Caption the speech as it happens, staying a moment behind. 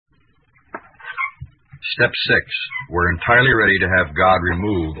Step 6. We're entirely ready to have God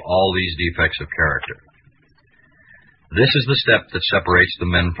remove all these defects of character. This is the step that separates the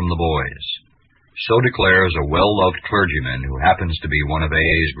men from the boys. So declares a well-loved clergyman who happens to be one of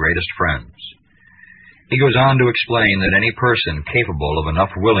AA's greatest friends. He goes on to explain that any person capable of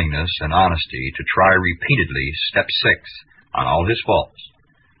enough willingness and honesty to try repeatedly Step 6 on all his faults,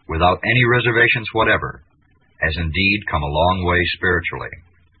 without any reservations whatever, has indeed come a long way spiritually,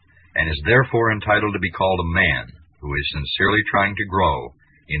 and is therefore entitled to be called a man who is sincerely trying to grow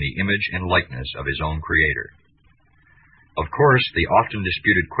in the image and likeness of his own Creator. Of course, the often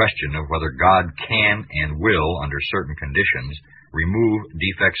disputed question of whether God can and will, under certain conditions, remove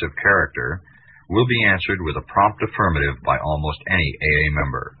defects of character will be answered with a prompt affirmative by almost any AA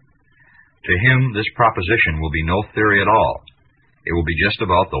member. To him, this proposition will be no theory at all. It will be just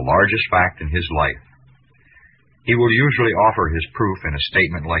about the largest fact in his life. He will usually offer his proof in a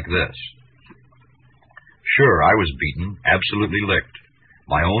statement like this. Sure, I was beaten, absolutely licked.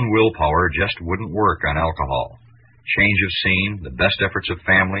 My own willpower just wouldn't work on alcohol. Change of scene, the best efforts of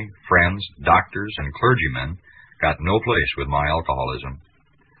family, friends, doctors, and clergymen got no place with my alcoholism.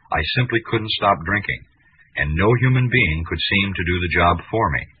 I simply couldn't stop drinking, and no human being could seem to do the job for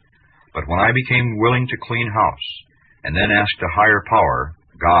me. But when I became willing to clean house, and then asked a higher power,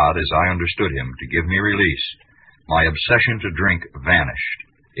 God as I understood him, to give me release, my obsession to drink vanished.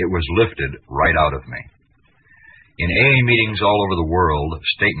 It was lifted right out of me. In AA meetings all over the world,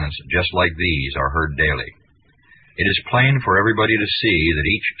 statements just like these are heard daily. It is plain for everybody to see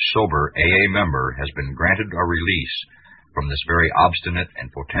that each sober AA member has been granted a release from this very obstinate and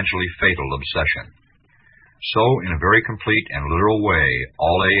potentially fatal obsession. So, in a very complete and literal way,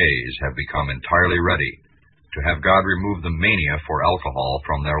 all AAs have become entirely ready to have God remove the mania for alcohol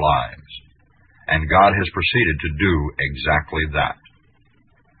from their lives. And God has proceeded to do exactly that.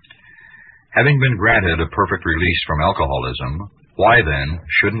 Having been granted a perfect release from alcoholism, why then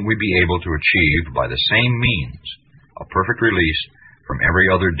shouldn't we be able to achieve by the same means a perfect release from every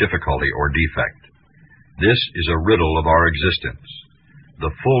other difficulty or defect? This is a riddle of our existence,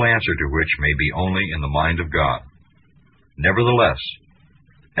 the full answer to which may be only in the mind of God. Nevertheless,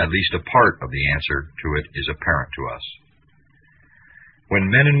 at least a part of the answer to it is apparent to us. When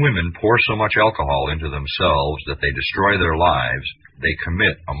men and women pour so much alcohol into themselves that they destroy their lives, they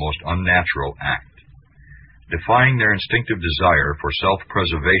commit a most unnatural act. Defying their instinctive desire for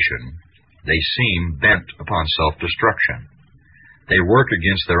self-preservation, they seem bent upon self-destruction. They work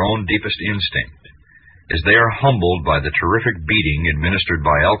against their own deepest instinct. As they are humbled by the terrific beating administered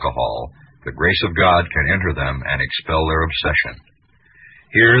by alcohol, the grace of God can enter them and expel their obsession.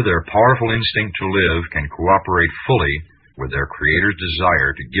 Here, their powerful instinct to live can cooperate fully with their Creator's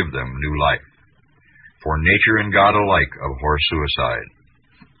desire to give them new life. For nature and God alike abhor suicide.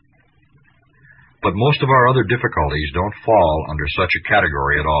 But most of our other difficulties don't fall under such a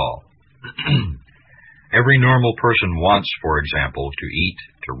category at all. Every normal person wants, for example, to eat,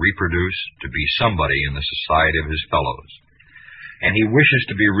 to reproduce, to be somebody in the society of his fellows. And he wishes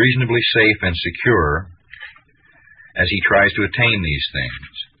to be reasonably safe and secure as he tries to attain these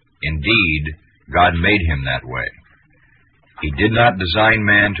things. Indeed, God made him that way. He did not design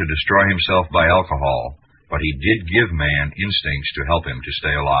man to destroy himself by alcohol, but he did give man instincts to help him to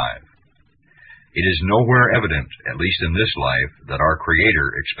stay alive. It is nowhere evident, at least in this life, that our Creator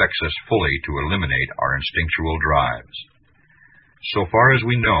expects us fully to eliminate our instinctual drives. So far as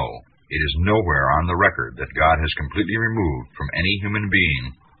we know, it is nowhere on the record that God has completely removed from any human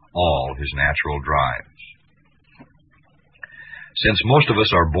being all his natural drives. Since most of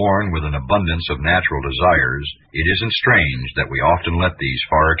us are born with an abundance of natural desires, it isn't strange that we often let these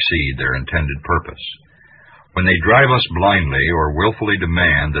far exceed their intended purpose. When they drive us blindly or willfully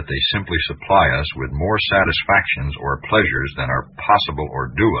demand that they simply supply us with more satisfactions or pleasures than are possible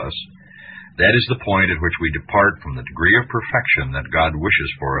or due us, that is the point at which we depart from the degree of perfection that God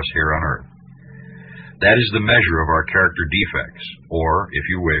wishes for us here on earth. That is the measure of our character defects, or, if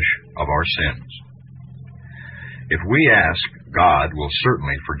you wish, of our sins. If we ask, God will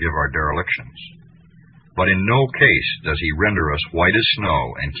certainly forgive our derelictions. But in no case does he render us white as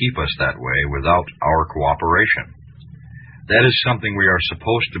snow and keep us that way without our cooperation. That is something we are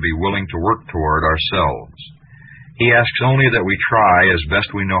supposed to be willing to work toward ourselves. He asks only that we try as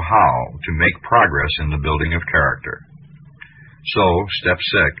best we know how to make progress in the building of character. So, step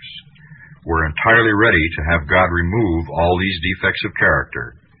 6, we're entirely ready to have God remove all these defects of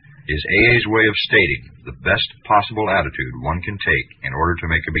character, is AA's way of stating the best possible attitude one can take in order to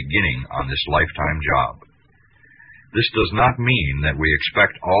make a beginning on this lifetime job. This does not mean that we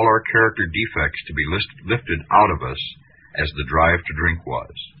expect all our character defects to be lifted out of us as the drive to drink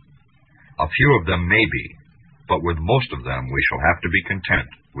was. A few of them may be, but with most of them we shall have to be content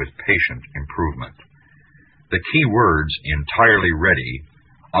with patient improvement. The key words, entirely ready,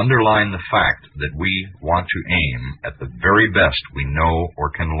 underline the fact that we want to aim at the very best we know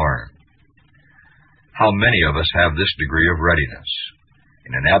or can learn. How many of us have this degree of readiness?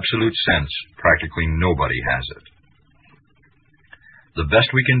 In an absolute sense, practically nobody has it. The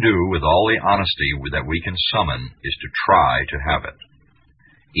best we can do with all the honesty that we can summon is to try to have it.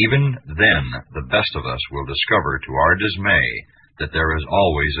 Even then, the best of us will discover to our dismay that there is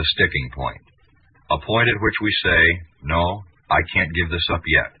always a sticking point, a point at which we say, "No, I can't give this up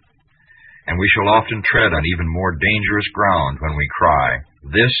yet." And we shall often tread on even more dangerous ground when we cry,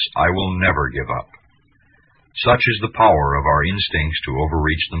 "This I will never give up." Such is the power of our instincts to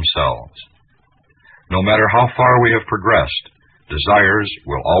overreach themselves. No matter how far we have progressed, desires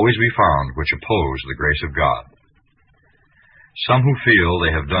will always be found which oppose the grace of God. Some who feel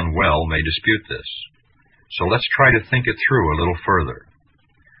they have done well may dispute this. So let's try to think it through a little further.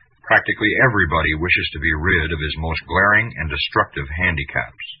 Practically everybody wishes to be rid of his most glaring and destructive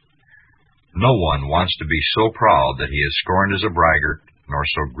handicaps. No one wants to be so proud that he is scorned as a braggart, nor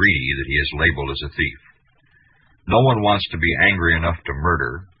so greedy that he is labeled as a thief. No one wants to be angry enough to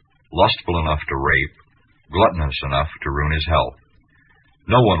murder, lustful enough to rape, gluttonous enough to ruin his health.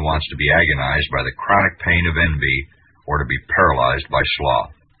 No one wants to be agonized by the chronic pain of envy or to be paralyzed by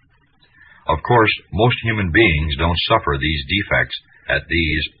sloth. Of course, most human beings don't suffer these defects at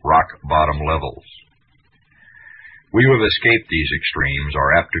these rock-bottom levels. We who have escaped these extremes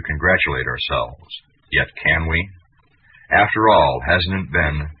are apt to congratulate ourselves. Yet can we? After all, hasn't it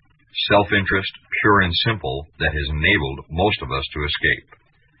been self-interest, pure and simple, that has enabled most of us to escape?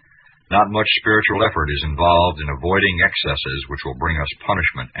 Not much spiritual effort is involved in avoiding excesses which will bring us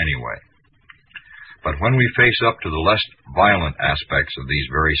punishment anyway. But when we face up to the less violent aspects of these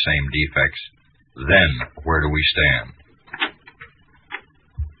very same defects, then where do we stand?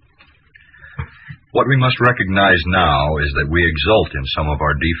 What we must recognize now is that we exult in some of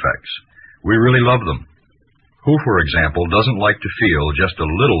our defects. We really love them. Who, for example, doesn't like to feel just a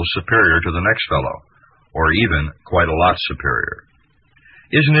little superior to the next fellow, or even quite a lot superior?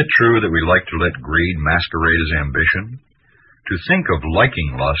 Isn't it true that we like to let greed masquerade as ambition? To think of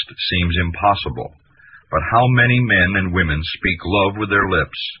liking lust seems impossible. But how many men and women speak love with their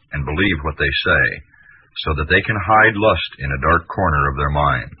lips and believe what they say, so that they can hide lust in a dark corner of their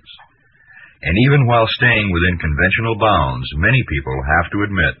minds? And even while staying within conventional bounds, many people have to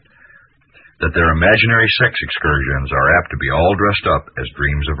admit that their imaginary sex excursions are apt to be all dressed up as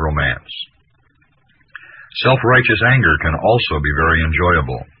dreams of romance. Self-righteous anger can also be very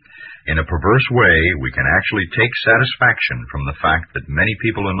enjoyable. In a perverse way, we can actually take satisfaction from the fact that many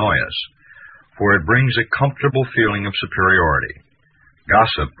people annoy us, for it brings a comfortable feeling of superiority.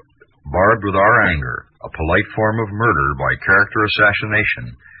 Gossip, barbed with our anger, a polite form of murder by character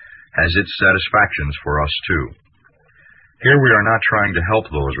assassination, has its satisfactions for us too. Here we are not trying to help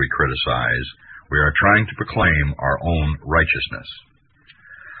those we criticize, we are trying to proclaim our own righteousness.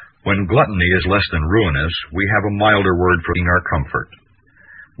 When gluttony is less than ruinous, we have a milder word for our comfort.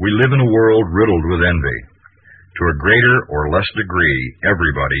 We live in a world riddled with envy. To a greater or less degree,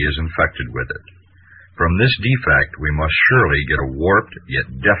 everybody is infected with it. From this defect, we must surely get a warped yet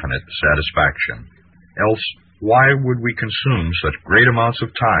definite satisfaction. Else, why would we consume such great amounts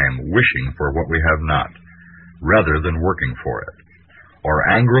of time wishing for what we have not, rather than working for it, or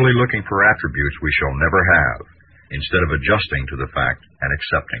angrily looking for attributes we shall never have, instead of adjusting to the fact and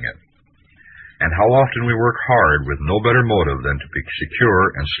accepting it? And how often we work hard with no better motive than to be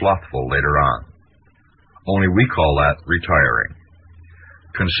secure and slothful later on. Only we call that retiring.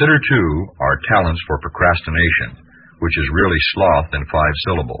 Consider, too, our talents for procrastination, which is really sloth in 5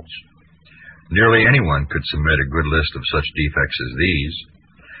 syllables. Nearly anyone could submit a good list of such defects as these,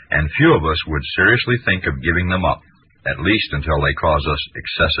 and few of us would seriously think of giving them up, at least until they cause us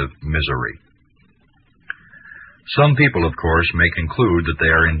excessive misery. Some people, of course, may conclude that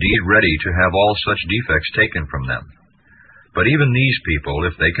they are indeed ready to have all such defects taken from them. But even these people,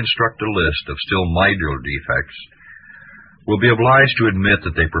 if they construct a list of still milder defects, will be obliged to admit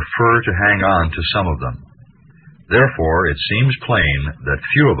that they prefer to hang on to some of them. Therefore, it seems plain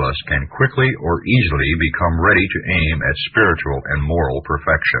that few of us can quickly or easily become ready to aim at spiritual and moral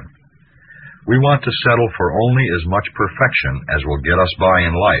perfection. We want to settle for only as much perfection as will get us by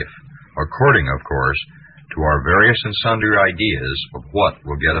in life, according, of course, to our various and sundry ideas of what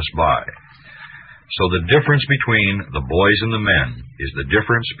will get us by. So the difference between the boys and the men is the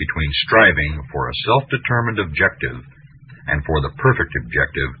difference between striving for a self-determined objective and for the perfect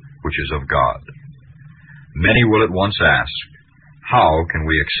objective which is of God. Many will at once ask, how can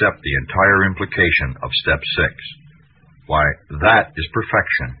we accept the entire implication of step 6? Why, that is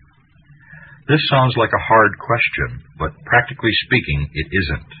perfection. This sounds like a hard question, but practically speaking, it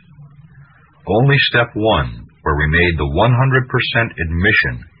isn't. Only step 1, where we made the 100%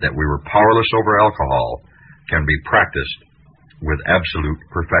 admission that we were powerless over alcohol, can be practiced with absolute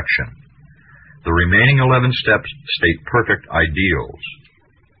perfection. The remaining 11 steps state perfect ideals.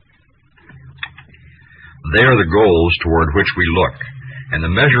 They are the goals toward which we look, and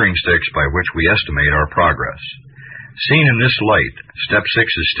the measuring sticks by which we estimate our progress. Seen in this light, step 6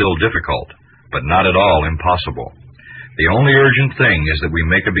 is still difficult, but not at all impossible. The only urgent thing is that we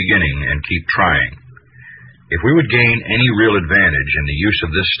make a beginning and keep trying. If we would gain any real advantage in the use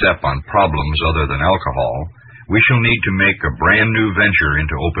of this step on problems other than alcohol, we shall need to make a brand new venture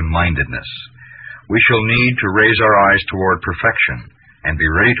into open-mindedness. We shall need to raise our eyes toward perfection and be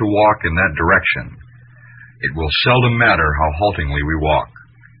ready to walk in that direction. It will seldom matter how haltingly we walk.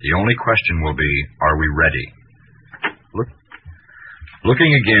 The only question will be, are we ready?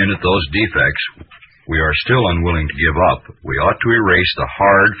 Looking again at those defects we are still unwilling to give up, we ought to erase the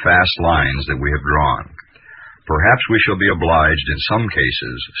hard, fast lines that we have drawn. Perhaps we shall be obliged in some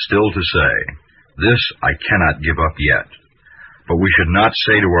cases still to say, this I cannot give up yet. But we should not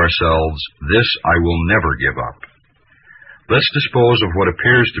say to ourselves, this I will never give up. Let's dispose of what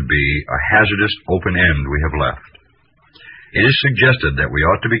appears to be a hazardous open end we have left. It is suggested that we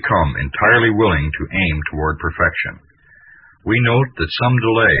ought to become entirely willing to aim toward perfection. We note that some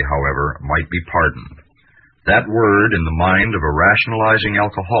delay, however, might be pardoned. That word in the mind of a rationalizing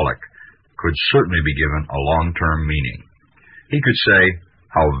alcoholic could certainly be given a long-term meaning. He could say,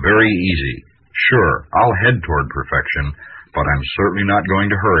 how very easy. Sure, I'll head toward perfection, but I'm certainly not going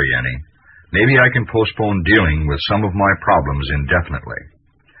to hurry any. Maybe I can postpone dealing with some of my problems indefinitely.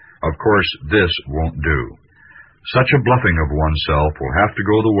 Of course, this won't do. Such a bluffing of oneself will have to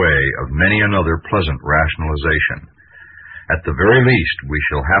go the way of many another pleasant rationalization. At the very least, we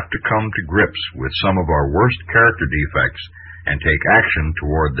shall have to come to grips with some of our worst character defects and take action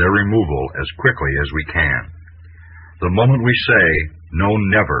toward their removal as quickly as we can. The moment we say, no,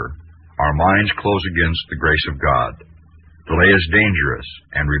 never, our minds close against the grace of God. Delay is dangerous,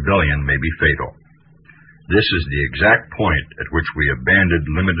 and rebellion may be fatal. This is the exact point at which we abandon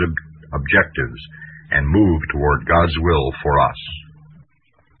limited objectives and move toward God's will for us.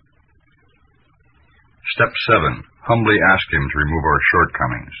 Step 7. Humbly ask Him to remove our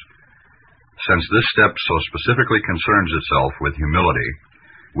shortcomings. Since this step so specifically concerns itself with humility,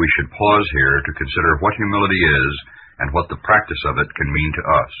 we should pause here to consider what humility is and what the practice of it can mean to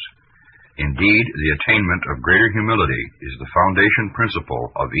us. Indeed, the attainment of greater humility is the foundation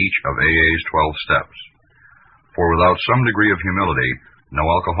principle of each of AA's 12 steps. For without some degree of humility, no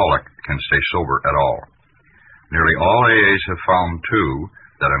alcoholic can stay sober at all. Nearly all AAs have found, too,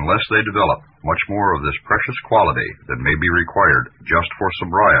 that unless they develop much more of this precious quality than may be required just for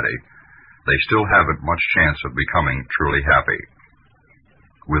sobriety, they still haven't much chance of becoming truly happy.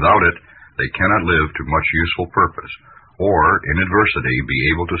 Without it, they cannot live to much useful purpose, or, in adversity, be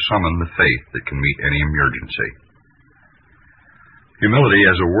able to summon the faith that can meet any emergency. Humility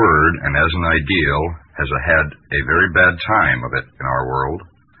as a word and as an ideal has had a very bad time of it in our world.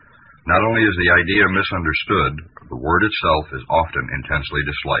 Not only is the idea misunderstood, the word itself is often intensely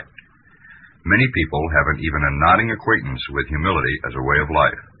disliked. Many people haven't even a nodding acquaintance with humility as a way of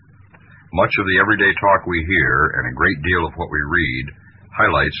life. Much of the everyday talk we hear, and a great deal of what we read,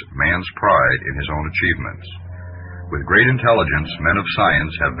 highlights man's pride in his own achievements. With great intelligence, men of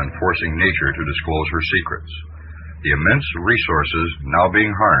science have been forcing nature to disclose her secrets. The immense resources now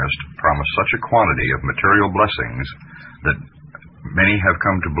being harnessed promise such a quantity of material blessings that many have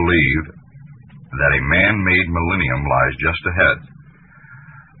come to believe that a man-made millennium lies just ahead.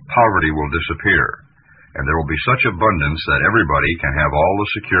 Poverty will disappear, and there will be such abundance that everybody can have all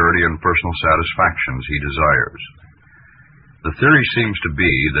the security and personal satisfactions he desires. The theory seems to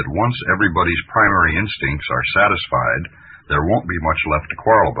be that once everybody's primary instincts are satisfied, there won't be much left to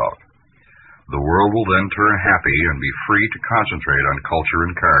quarrel about. The world will then turn happy and be free to concentrate on culture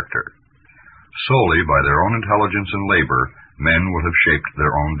and character. Solely by their own intelligence and labor, men will have shaped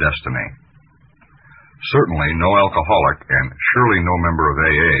their own destiny. Certainly no alcoholic, and surely no member of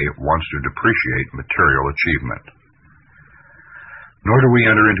AA, wants to depreciate material achievement. Nor do we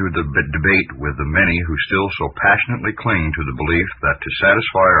enter into the debate with the many who still so passionately cling to the belief that to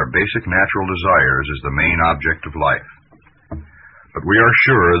satisfy our basic natural desires is the main object of life. But we are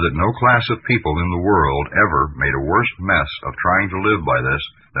sure that no class of people in the world ever made a worse mess of trying to live by this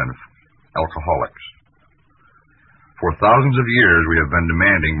than alcoholics. For thousands of years we have been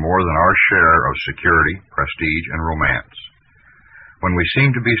demanding more than our share of security, prestige, and romance. When we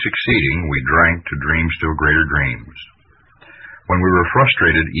seemed to be succeeding, we drank to dream still greater dreams. When we were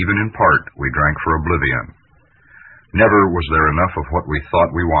frustrated, even in part, we drank for oblivion. Never was there enough of what we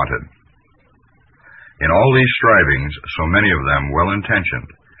thought we wanted. In all these strivings, so many of them well-intentioned,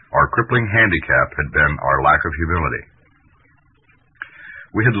 our crippling handicap had been our lack of humility.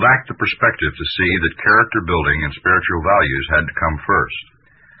 We had lacked the perspective to see that character building and spiritual values had to come first,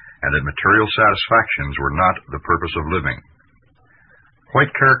 and that material satisfactions were not the purpose of living. Quite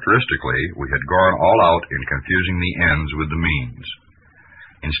characteristically, we had gone all out in confusing the ends with the means.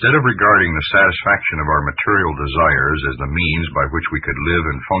 Instead of regarding the satisfaction of our material desires as the means by which we could live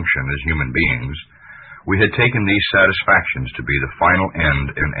and function as human beings, we had taken these satisfactions to be the final end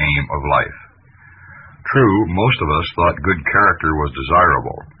and aim of life. True, most of us thought good character was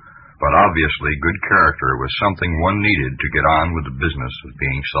desirable, but obviously good character was something one needed to get on with the business of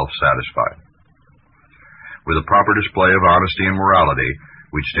being self-satisfied. With a proper display of honesty and morality,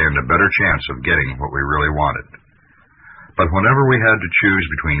 we'd stand a better chance of getting what we really wanted. But whenever we had to choose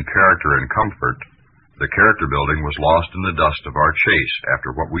between character and comfort, the character building was lost in the dust of our chase after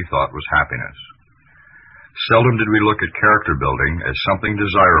what we thought was happiness. Seldom did we look at character building as something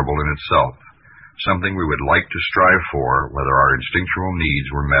desirable in itself, something we would like to strive for, whether our instinctual needs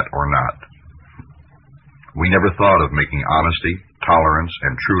were met or not. We never thought of making honesty, tolerance,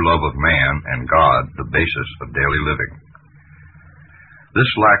 and true love of man and God the basis of daily living.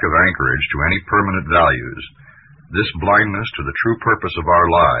 This lack of anchorage to any permanent values, this blindness to the true purpose of our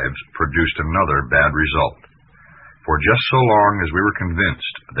lives, produced another bad result. For just so long as we were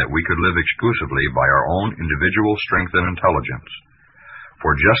convinced that we could live exclusively by our own individual strength and intelligence,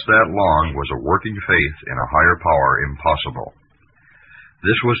 for just that long was a working faith in a higher power impossible.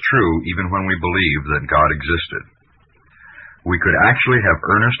 This was true even when we believed that God existed. We could actually have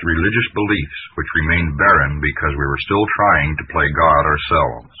earnest religious beliefs which remained barren because we were still trying to play God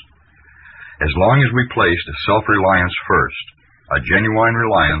ourselves. As long as we placed self-reliance first, a genuine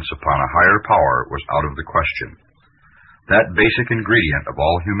reliance upon a higher power was out of the question. That basic ingredient of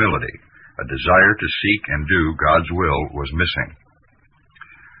all humility, a desire to seek and do God's will, was missing.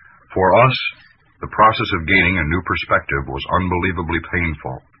 For us, the process of gaining a new perspective was unbelievably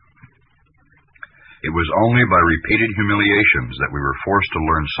painful. It was only by repeated humiliations that we were forced to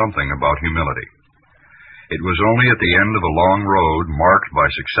learn something about humility. It was only at the end of a long road marked by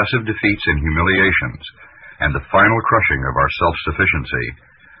successive defeats and humiliations and the final crushing of our self-sufficiency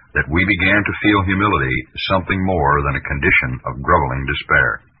that we began to feel humility something more than a condition of groveling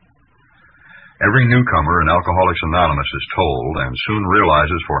despair. Every newcomer in Alcoholics Anonymous is told, and soon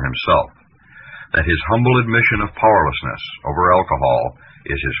realizes for himself, that his humble admission of powerlessness over alcohol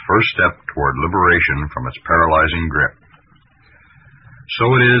is his first step toward liberation from its paralyzing grip. So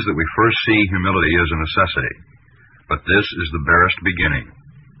it is that we first see humility as a necessity, but this is the barest beginning.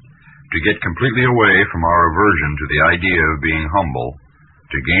 To get completely away from our aversion to the idea of being humble,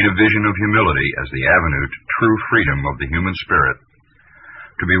 to gain a vision of humility as the avenue to true freedom of the human spirit,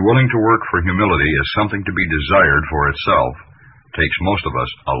 to be willing to work for humility as something to be desired for itself, takes most of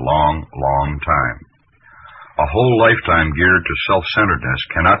us a long, long time. A whole lifetime geared to self-centeredness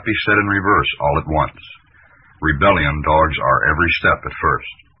cannot be set in reverse all at once. Rebellion dogs our every step at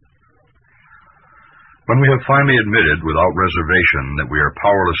first. When we have finally admitted without reservation that we are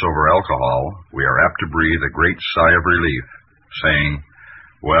powerless over alcohol, we are apt to breathe a great sigh of relief, saying,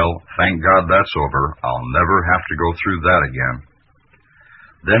 "Well, thank God that's over. I'll never have to go through that again."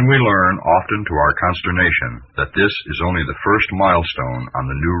 Then we learn, often to our consternation, that this is only the first milestone on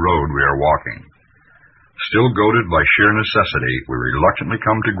the new road we are walking. Still goaded by sheer necessity, we reluctantly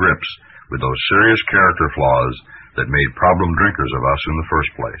come to grips with those serious character flaws that made problem drinkers of us in the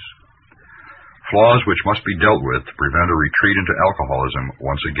first place. Flaws which must be dealt with to prevent a retreat into alcoholism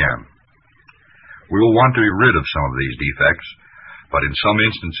once again. We will want to be rid of some of these defects, but in some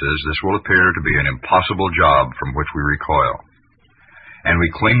instances this will appear to be an impossible job from which we recoil. And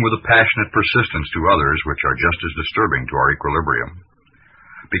we cling with a passionate persistence to others which are just as disturbing to our equilibrium,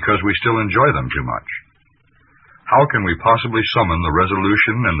 because we still enjoy them too much. How can we possibly summon the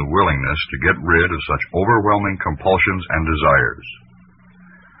resolution and the willingness to get rid of such overwhelming compulsions and desires?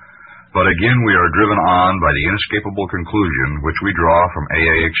 But again we are driven on by the inescapable conclusion which we draw from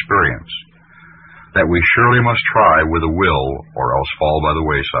AA experience, that we surely must try with a will or else fall by the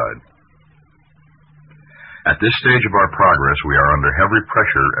wayside. At this stage of our progress, we are under heavy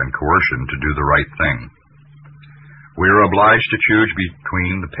pressure and coercion to do the right thing. We are obliged to choose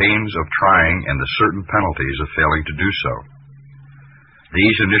between the pains of trying and the certain penalties of failing to do so.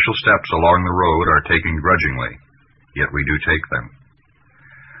 These initial steps along the road are taken grudgingly, yet we do take them.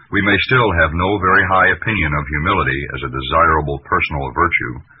 We may still have no very high opinion of humility as a desirable personal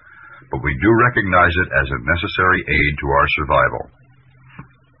virtue, but we do recognize it as a necessary aid to our survival.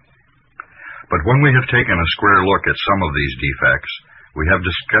 But when we have taken a square look at some of these defects, we have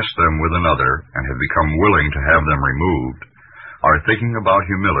discussed them with another, and have become willing to have them removed, our thinking about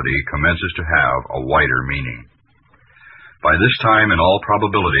humility commences to have a wider meaning. By this time, in all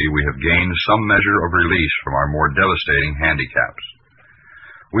probability, we have gained some measure of release from our more devastating handicaps.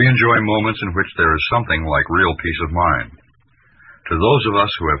 We enjoy moments in which there is something like real peace of mind. To those of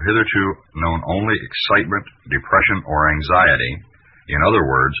us who have hitherto known only excitement, depression, or anxiety, in other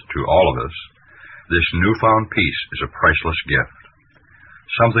words, to all of us, this newfound peace is a priceless gift.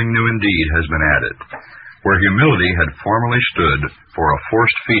 Something new indeed has been added. Where humility had formerly stood for a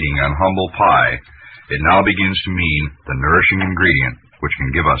forced feeding on humble pie, it now begins to mean the nourishing ingredient which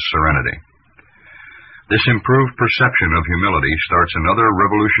can give us serenity. This improved perception of humility starts another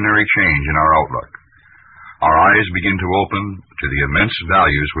revolutionary change in our outlook. Our eyes begin to open to the immense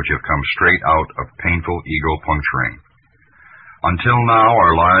values which have come straight out of painful ego puncturing. Until now,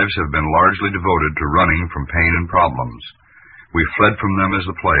 our lives have been largely devoted to running from pain and problems. We fled from them as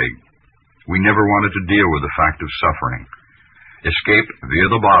the plague. We never wanted to deal with the fact of suffering. Escape via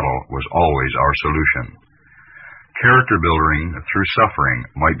the bottle was always our solution. Character building through suffering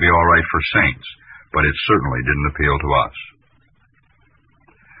might be all right for saints, but it certainly didn't appeal to us.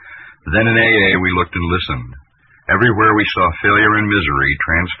 Then in AA we looked and listened. Everywhere we saw failure and misery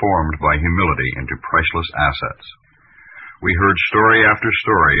transformed by humility into priceless assets. We heard story after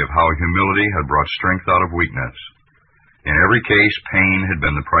story of how humility had brought strength out of weakness. In every case, pain had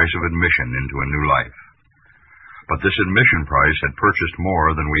been the price of admission into a new life. But this admission price had purchased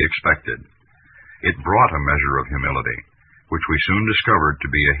more than we expected. It brought a measure of humility, which we soon discovered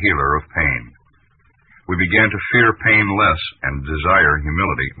to be a healer of pain. We began to fear pain less and desire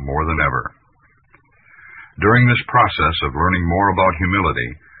humility more than ever. During this process of learning more about humility,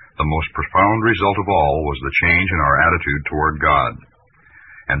 the most profound result of all was the change in our attitude toward God.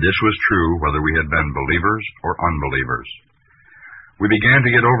 And this was true whether we had been believers or unbelievers. We began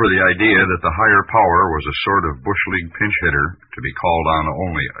to get over the idea that the higher power was a sort of bush league pinch hitter to be called on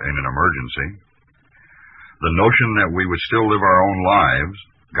only in an emergency. The notion that we would still live our own lives,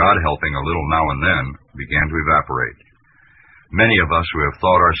 God helping a little now and then, began to evaporate. Many of us who have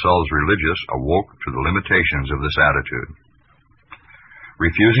thought ourselves religious awoke to the limitations of this attitude.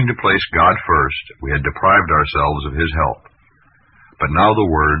 Refusing to place God first, we had deprived ourselves of His help. But now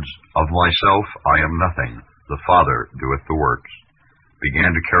the words, "Of myself I am nothing, the Father doeth the works,"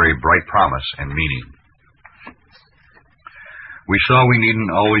 began to carry bright promise and meaning. We saw we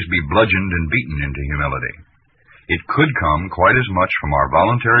needn't always be bludgeoned and beaten into humility. It could come quite as much from our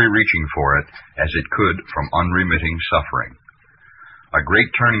voluntary reaching for it as it could from unremitting suffering. A great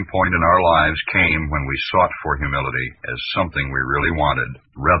turning point in our lives came when we sought for humility as something we really wanted,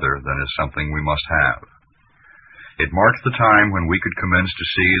 rather than as something we must have. It marked the time when we could commence to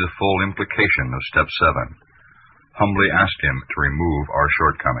see the full implication of Step 7, humbly ask Him to remove our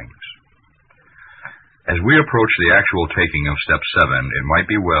shortcomings. As we approach the actual taking of Step 7, it might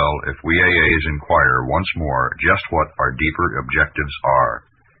be well if we AAs inquire once more just what our deeper objectives are.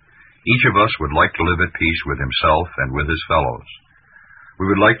 Each of us would like to live at peace with himself and with his fellows. We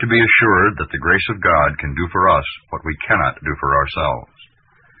would like to be assured that the grace of God can do for us what we cannot do for ourselves.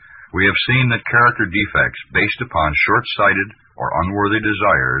 We have seen that character defects based upon short-sighted or unworthy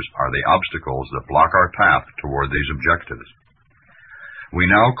desires are the obstacles that block our path toward these objectives. We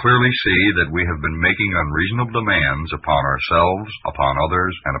now clearly see that we have been making unreasonable demands upon ourselves, upon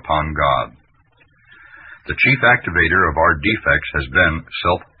others, and upon God. The chief activator of our defects has been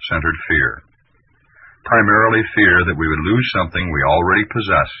self-centered fear. Primarily fear that we would lose something we already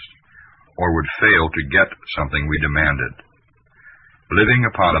possessed, or would fail to get something we demanded. Living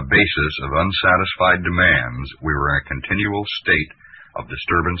upon a basis of unsatisfied demands, we were in a continual state of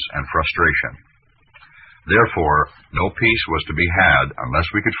disturbance and frustration. Therefore, no peace was to be had unless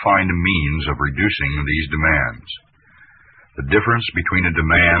we could find a means of reducing these demands. The difference between a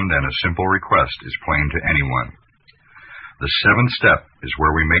demand and a simple request is plain to anyone. The seventh step is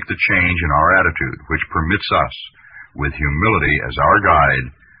where we make the change in our attitude, which permits us, with humility as our guide,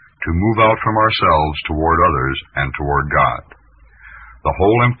 to move out from ourselves toward others and toward God. The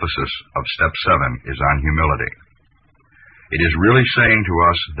whole emphasis of Step 7 is on humility. It is really saying to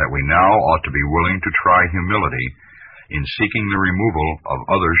us that we now ought to be willing to try humility in seeking the removal of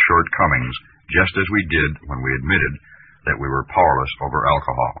others' shortcomings, just as we did when we admitted that we were powerless over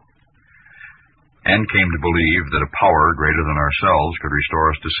alcohol, and came to believe that a power greater than ourselves could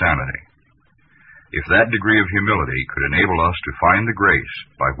restore us to sanity. If that degree of humility could enable us to find the grace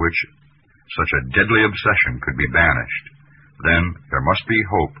by which such a deadly obsession could be banished, then there must be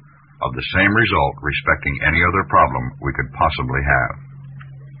hope of the same result respecting any other problem we could possibly have.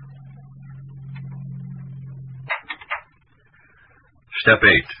 Step 8.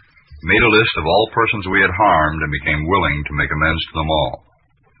 Made a list of all persons we had harmed and became willing to make amends to them all.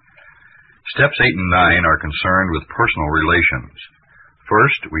 Steps 8 and 9 are concerned with personal relations.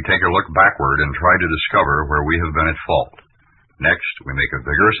 First, we take a look backward and try to discover where we have been at fault. Next, we make a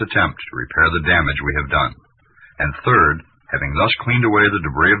vigorous attempt to repair the damage we have done. And third, having thus cleaned away the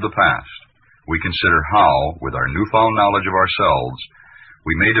debris of the past, we consider how, with our newfound knowledge of ourselves,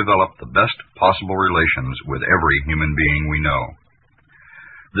 we may develop the best possible relations with every human being we know.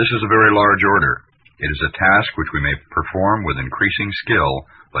 This is a very large order. It is a task which we may perform with increasing skill,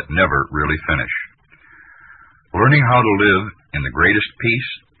 but never really finish. Learning how to live in the greatest peace,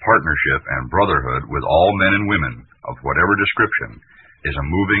 partnership, and brotherhood with all men and women, of whatever description, is a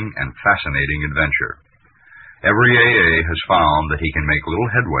moving and fascinating adventure. Every AA has found that he can make little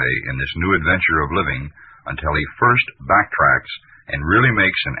headway in this new adventure of living until he first backtracks and really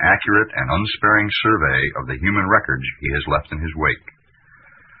makes an accurate and unsparing survey of the human records he has left in his wake.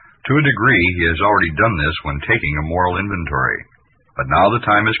 To a degree, he has already done this when taking a moral inventory, but now the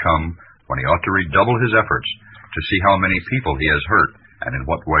time has come when he ought to redouble his efforts to see how many people he has hurt and in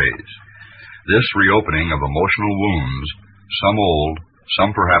what ways. This reopening of emotional wounds, some old,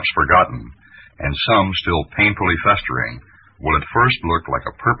 some perhaps forgotten, and some still painfully festering, will at first look like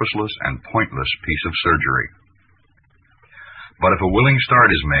a purposeless and pointless piece of surgery. But if a willing start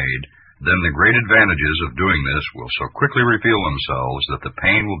is made, then the great advantages of doing this will so quickly reveal themselves that the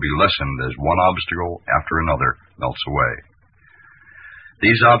pain will be lessened as one obstacle after another melts away.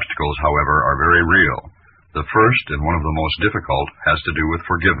 These obstacles, however, are very real. The first, and one of the most difficult, has to do with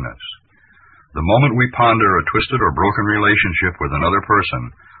forgiveness. The moment we ponder a twisted or broken relationship with another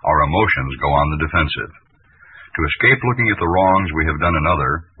person, our emotions go on the defensive. To escape looking at the wrongs we have done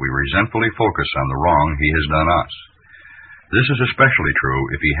another, we resentfully focus on the wrong he has done us. This is especially true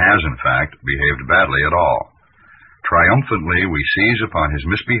if he has, in fact, behaved badly at all. Triumphantly, we seize upon his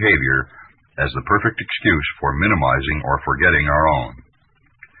misbehavior as the perfect excuse for minimizing or forgetting our own.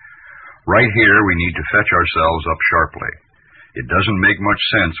 Right here, we need to fetch ourselves up sharply. It doesn't make much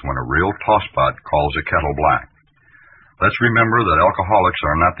sense when a real tosspot calls a kettle black. Let's remember that alcoholics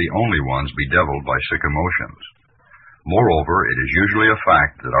are not the only ones bedeviled by sick emotions. Moreover, it is usually a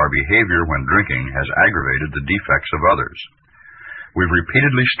fact that our behavior when drinking has aggravated the defects of others. We've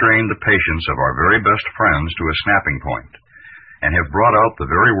repeatedly strained the patience of our very best friends to a snapping point, and have brought out the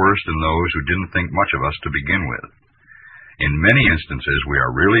very worst in those who didn't think much of us to begin with. In many instances, we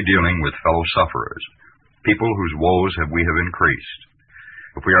are really dealing with fellow sufferers, people whose woes we have increased.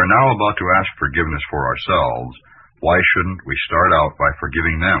 If we are now about to ask forgiveness for ourselves, why shouldn't we start out by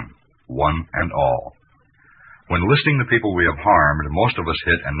forgiving them, one and all? When listing the people we have harmed, most of us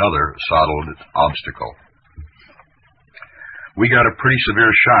hit another sodded obstacle. We got a pretty severe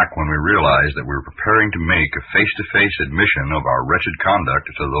shock when we realized that we were preparing to make a face-to-face admission of our wretched conduct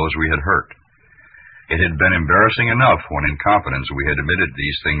to those we had hurt. It had been embarrassing enough when in confidence we had admitted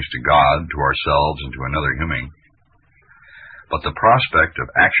these things to God, to ourselves, and to another human. But the prospect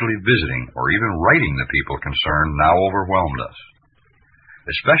of actually visiting or even writing the people concerned now overwhelmed us,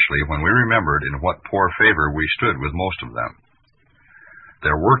 especially when we remembered in what poor favor we stood with most of them.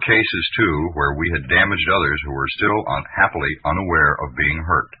 There were cases, too, where we had damaged others who were still happily unaware of being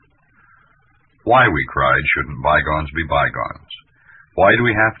hurt. Why, we cried, shouldn't bygones be bygones? Why do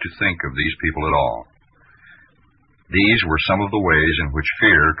we have to think of these people at all? These were some of the ways in which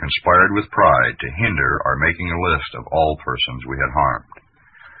fear conspired with pride to hinder our making a list of all persons we had harmed.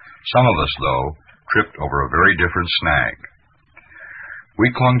 Some of us, though, tripped over a very different snag.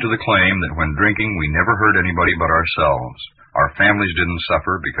 We clung to the claim that when drinking we never hurt anybody but ourselves. Our families didn't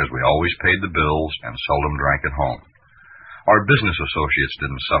suffer because we always paid the bills and seldom drank at home. Our business associates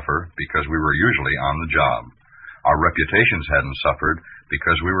didn't suffer because we were usually on the job. Our reputations hadn't suffered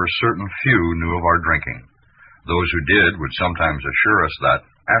because we were certain few knew of our drinking. Those who did would sometimes assure us that,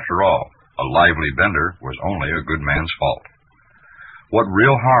 after all, a lively bender was only a good man's fault. What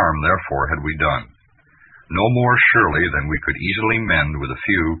real harm, therefore, had we done? No more surely than we could easily mend with a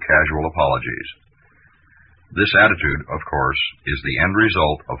few casual apologies. This attitude, of course, is the end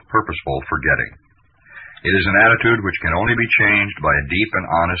result of purposeful forgetting. It is an attitude which can only be changed by a deep and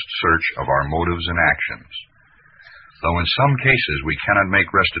honest search of our motives and actions. Though in some cases we cannot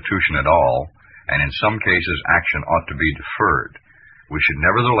make restitution at all, and in some cases action ought to be deferred, we should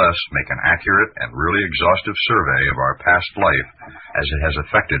nevertheless make an accurate and really exhaustive survey of our past life as it has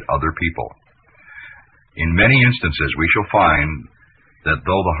affected other people. In many instances we shall find that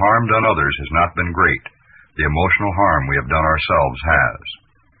though the harm done others has not been great, the emotional harm we have done ourselves has.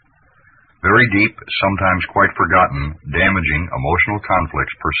 Very deep, sometimes quite forgotten, damaging emotional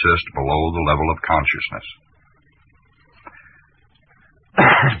conflicts persist below the level of consciousness.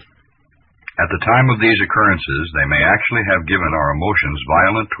 At the time of these occurrences, they may actually have given our emotions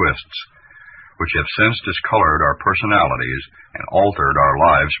violent twists, which have since discolored our personalities and altered our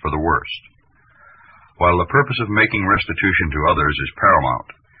lives for the worst. While the purpose of making restitution to others is paramount,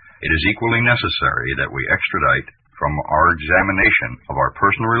 it is equally necessary that we extradite from our examination of our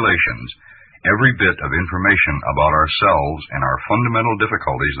personal relations every bit of information about ourselves and our fundamental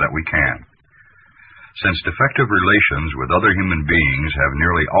difficulties that we can. Since defective relations with other human beings have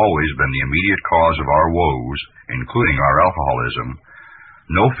nearly always been the immediate cause of our woes, including our alcoholism,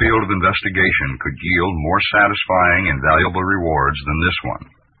 no field of investigation could yield more satisfying and valuable rewards than this one.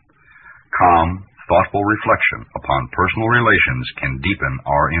 Calm, thoughtful reflection upon personal relations can deepen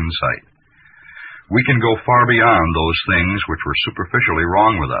our insight. We can go far beyond those things which were superficially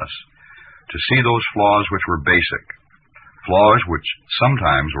wrong with us, to see those flaws which were basic, flaws which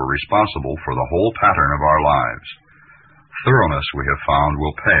sometimes were responsible for the whole pattern of our lives. Thoroughness, we have found,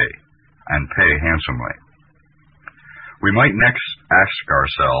 will pay, and pay handsomely. We might next ask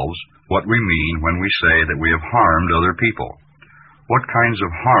ourselves what we mean when we say that we have harmed other people. What kinds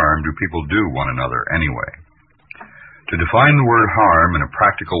of harm do people do one another anyway? To define the word harm in a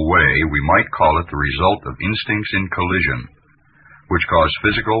practical way, we might call it the result of instincts in collision, which cause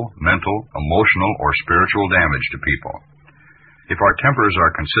physical, mental, emotional, or spiritual damage to people. If our tempers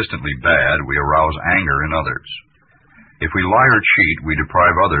are consistently bad, we arouse anger in others. If we lie or cheat, we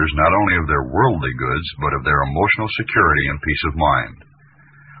deprive others not only of their worldly goods, but of their emotional security and peace of mind.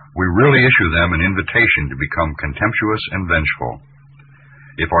 We really issue them an invitation to become contemptuous and vengeful.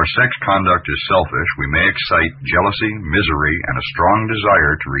 If our sex conduct is selfish, we may excite jealousy, misery, and a strong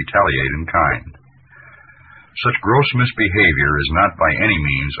desire to retaliate in kind. Such gross misbehavior is not by any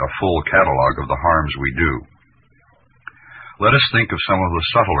means a full catalog of the harms we do. Let us think of some of the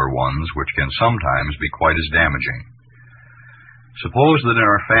subtler ones which can sometimes be quite as damaging. Suppose that in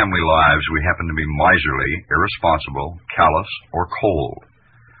our family lives we happen to be miserly, irresponsible, callous, or cold.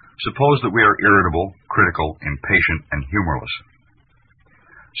 Suppose that we are irritable, critical, impatient, and humorless.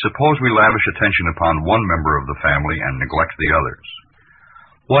 Suppose we lavish attention upon one member of the family and neglect the others.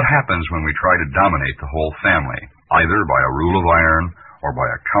 What happens when we try to dominate the whole family, either by a rule of iron or by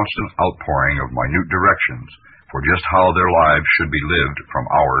a constant outpouring of minute directions for just how their lives should be lived from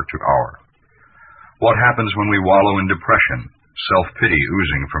hour to hour? What happens when we wallow in depression, self-pity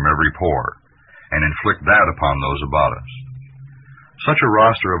oozing from every pore, and inflict that upon those about us? Such a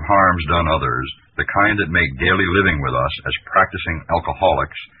roster of harms done others, the kind that make daily living with us as practicing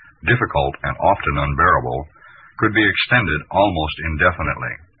alcoholics difficult and often unbearable, could be extended almost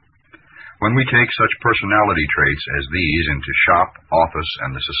indefinitely. When we take such personality traits as these into shop, office,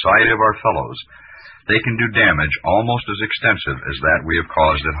 and the society of our fellows, they can do damage almost as extensive as that we have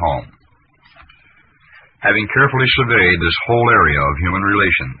caused at home. Having carefully surveyed this whole area of human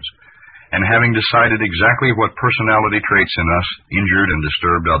relations, and having decided exactly what personality traits in us injured and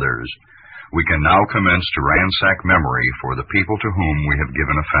disturbed others, we can now commence to ransack memory for the people to whom we have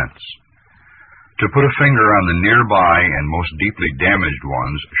given offense. To put a finger on the nearby and most deeply damaged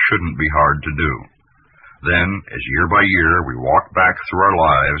ones shouldn't be hard to do. Then, as year by year we walk back through our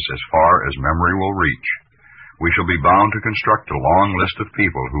lives as far as memory will reach, we shall be bound to construct a long list of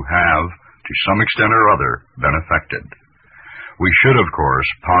people who have, to some extent or other, been affected. We should, of course,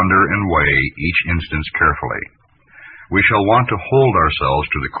 ponder and weigh each instance carefully. We shall want to hold ourselves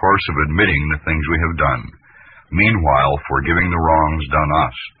to the course of admitting the things we have done, meanwhile forgiving the wrongs done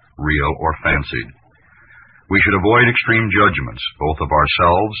us, real or fancied. We should avoid extreme judgments, both of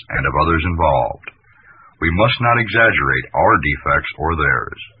ourselves and of others involved. We must not exaggerate our defects or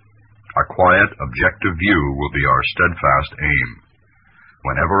theirs. A quiet, objective view will be our steadfast aim.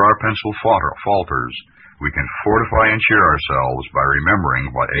 Whenever our pencil falters, we can fortify and cheer ourselves by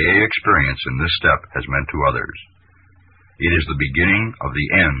remembering what AA experience in this step has meant to others. It is the beginning of the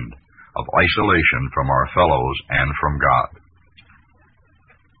end of isolation from our fellows and from God.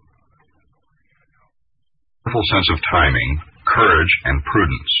 Careful sense of timing, courage, and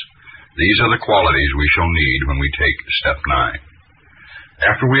prudence. These are the qualities we shall need when we take step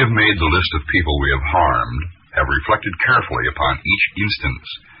 9. After we have made the list of people we have harmed, have reflected carefully upon each instance,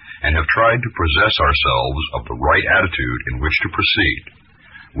 and have tried to possess ourselves of the right attitude in which to proceed,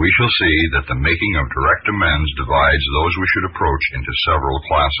 we shall see that the making of direct amends divides those we should approach into several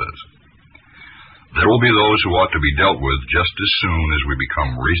classes. There will be those who ought to be dealt with just as soon as we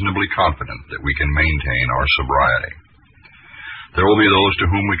become reasonably confident that we can maintain our sobriety. There will be those to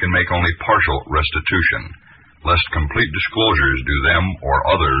whom we can make only partial restitution, lest complete disclosures do them or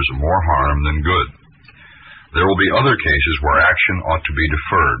others more harm than good. There will be other cases where action ought to be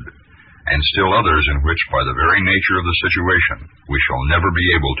deferred, and still others in which, by the very nature of the situation, we shall never be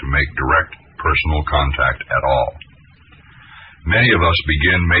able to make direct personal contact at all. Many of us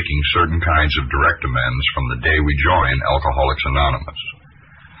begin making certain kinds of direct amends from the day we join Alcoholics Anonymous.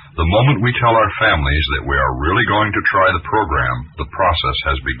 The moment we tell our families that we are really going to try the program, the process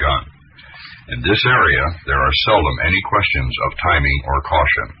has begun. In this area, there are seldom any questions of timing or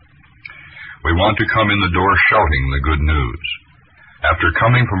caution. We want to come in the door shouting the good news. After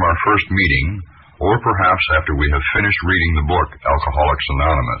coming from our first meeting, or perhaps after we have finished reading the book Alcoholics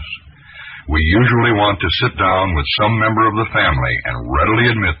Anonymous, we usually want to sit down with some member of the family and readily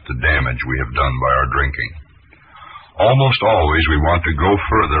admit the damage we have done by our drinking. Almost always we want to go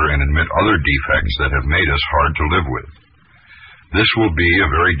further and admit other defects that have made us hard to live with. This will be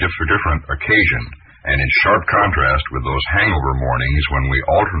a very different occasion, and in sharp contrast with those hangover mornings when we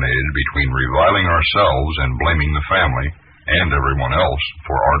alternated between reviling ourselves and blaming the family and everyone else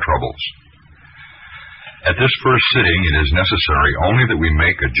for our troubles. At this first sitting, it is necessary only that we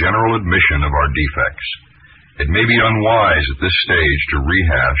make a general admission of our defects. It may be unwise at this stage to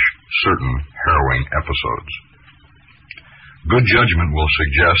rehash certain harrowing episodes. Good judgment will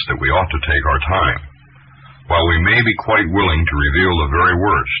suggest that we ought to take our time. While we may be quite willing to reveal the very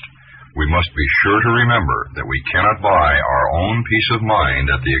worst, we must be sure to remember that we cannot buy our own peace of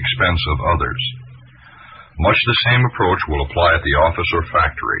mind at the expense of others. Much the same approach will apply at the office or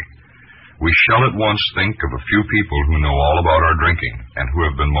factory. We shall at once think of a few people who know all about our drinking and who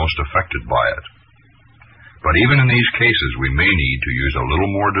have been most affected by it. But even in these cases, we may need to use a little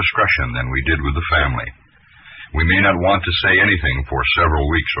more discretion than we did with the family. We may not want to say anything for several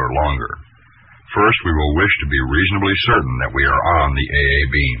weeks or longer. First, we will wish to be reasonably certain that we are on the AA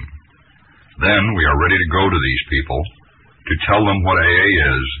beam. Then we are ready to go to these people to tell them what AA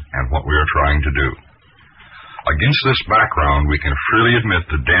is and what we are trying to do. Against this background, we can freely admit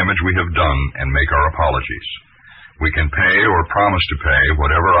the damage we have done and make our apologies. We can pay or promise to pay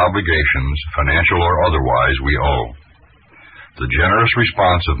whatever obligations, financial or otherwise, we owe. The generous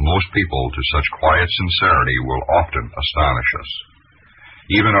response of most people to such quiet sincerity will often astonish us.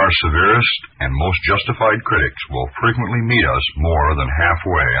 Even our severest and most justified critics will frequently meet us more than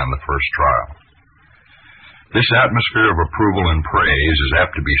halfway on the first trial. This atmosphere of approval and praise is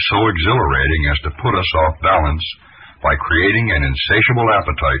apt to be so exhilarating as to put us off balance by creating an insatiable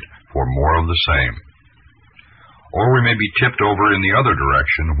appetite for more of the same. Or we may be tipped over in the other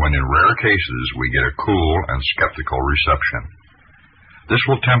direction when in rare cases we get a cool and skeptical reception. This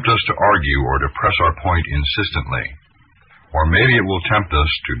will tempt us to argue or to press our point insistently, or maybe it will tempt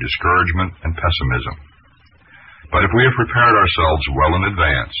us to discouragement and pessimism. But if we have prepared ourselves well in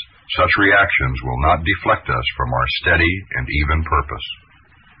advance, such reactions will not deflect us from our steady and even purpose.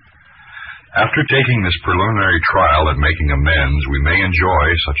 After taking this preliminary trial at making amends, we may enjoy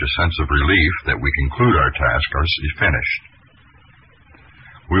such a sense of relief that we conclude our task is finished.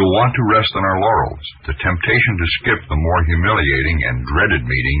 We will want to rest on our laurels. The temptation to skip the more humiliating and dreaded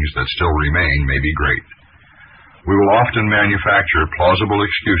meetings that still remain may be great. We will often manufacture plausible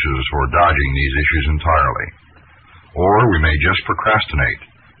excuses for dodging these issues entirely. Or we may just procrastinate,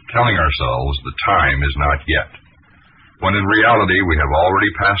 telling ourselves the time is not yet, when in reality we have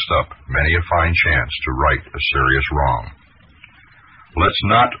already passed up many a fine chance to right a serious wrong. Let's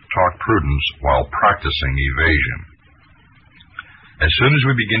not talk prudence while practicing evasion. As soon as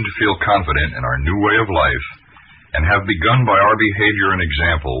we begin to feel confident in our new way of life, and have begun by our behavior and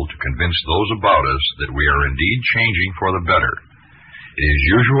example to convince those about us that we are indeed changing for the better, it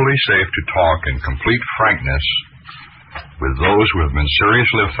is usually safe to talk in complete frankness with those who have been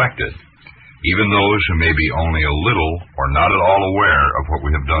seriously affected, even those who may be only a little or not at all aware of what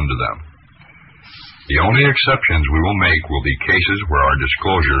we have done to them. The only exceptions we will make will be cases where our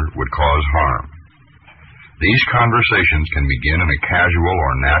disclosure would cause harm. These conversations can begin in a casual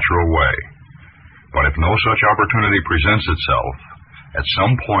or natural way, but if no such opportunity presents itself, at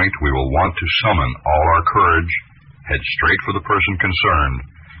some point we will want to summon all our courage, head straight for the person concerned,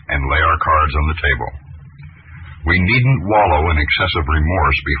 and lay our cards on the table. We needn't wallow in excessive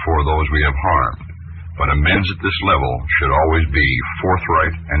remorse before those we have harmed, but amends at this level should always be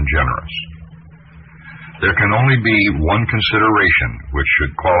forthright and generous. There can only be one consideration which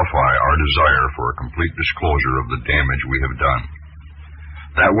should qualify our desire for a complete disclosure of the damage we have done.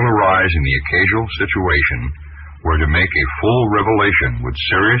 That will arise in the occasional situation were to make a full revelation would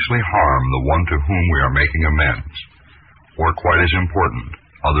seriously harm the one to whom we are making amends, or quite as important,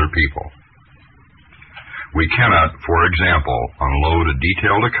 other people. We cannot, for example, unload a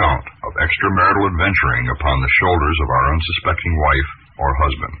detailed account of extramarital adventuring upon the shoulders of our unsuspecting wife or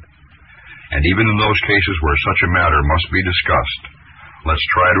husband. And even in those cases where such a matter must be discussed,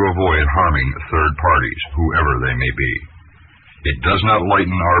 let's try to avoid harming third parties, whoever they may be. It does not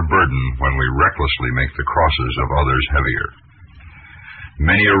lighten our burden when we recklessly make the crosses of others heavier.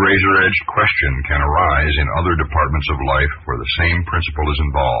 Many a razor-edged question can arise in other departments of life where the same principle is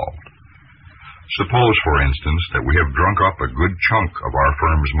involved. Suppose, for instance, that we have drunk up a good chunk of our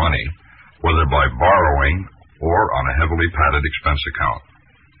firm's money, whether by borrowing or on a heavily padded expense account.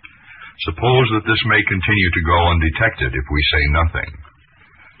 Suppose that this may continue to go undetected if we say nothing.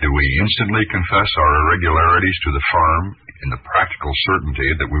 Do we instantly confess our irregularities to the firm in the practical certainty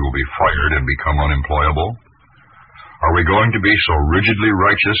that we will be fired and become unemployable? Are we going to be so rigidly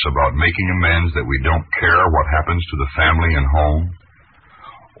righteous about making amends that we don't care what happens to the family and home?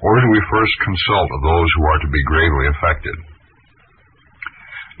 Or do we first consult those who are to be gravely affected?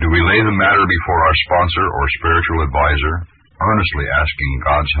 Do we lay the matter before our sponsor or spiritual advisor, earnestly asking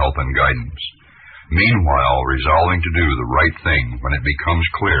God's help and guidance, meanwhile resolving to do the right thing when it becomes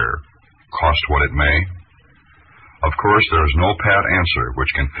clear, cost what it may? Of course, there is no pat answer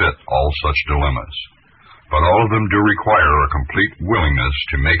which can fit all such dilemmas, but all of them do require a complete willingness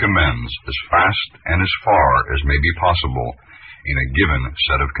to make amends as fast and as far as may be possible in a given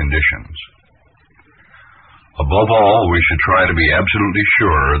set of conditions. Above all, we should try to be absolutely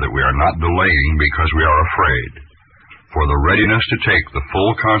sure that we are not delaying because we are afraid, for the readiness to take the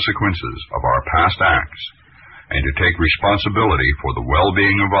full consequences of our past acts and to take responsibility for the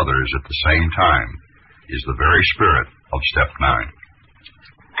well-being of others at the same time is the very spirit of Step 9.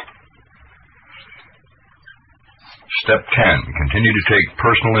 Step 10, continue to take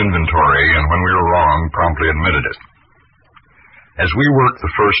personal inventory, and when we were wrong, promptly admitted it. As we work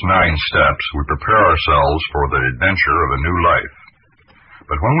the first 9 steps, we prepare ourselves for the adventure of a new life.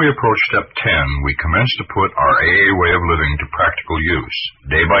 But when we approach Step 10, we commence to put our AA way of living to practical use,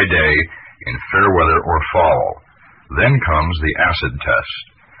 day by day, in fair weather or foul. Then comes the acid test.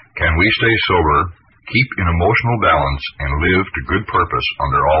 Can we stay sober, keep in emotional balance, and live to good purpose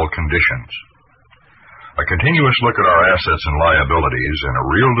under all conditions? A continuous look at our assets and liabilities and a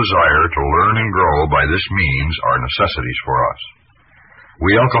real desire to learn and grow by this means are necessities for us.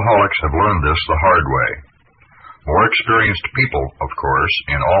 We alcoholics have learned this the hard way. More experienced people, of course,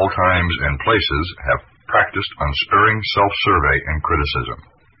 in all times and places, have practiced unsparing self-survey and criticism.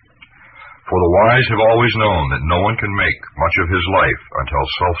 For the wise have always known that no one can make much of his life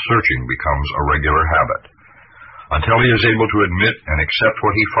until self-searching becomes a regular habit, until he is able to admit and accept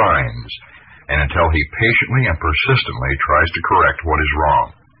what he finds, and until he patiently and persistently tries to correct what is wrong.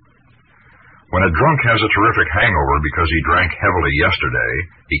 When a drunk has a terrific hangover because he drank heavily yesterday,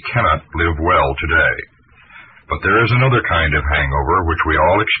 he cannot live well today. But there is another kind of hangover which we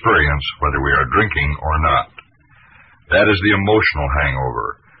all experience whether we are drinking or not. That is the emotional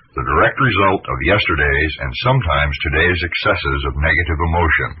hangover, the direct result of yesterday's and sometimes today's excesses of negative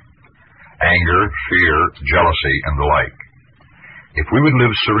emotion, anger, fear, jealousy, and the like. If we would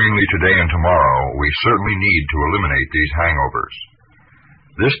live serenely today and tomorrow, we certainly need to eliminate these hangovers.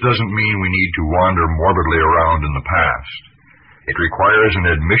 This doesn't mean we need to wander morbidly around in the past. It requires an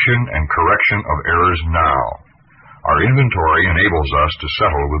admission and correction of errors now. Our inventory enables us to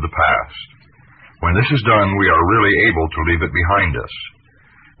settle with the past. When this is done, we are really able to leave it behind us.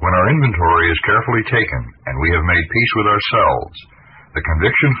 When our inventory is carefully taken and we have made peace with ourselves, the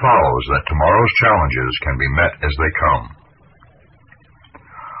conviction follows that tomorrow's challenges can be met as they come.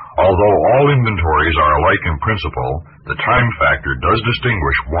 Although all inventories are alike in principle, the time factor does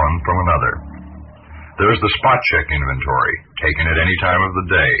distinguish one from another. There is the spot check inventory, taken at any time of the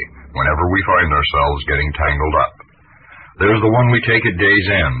day, whenever we find ourselves getting tangled up. There is the one we take at day's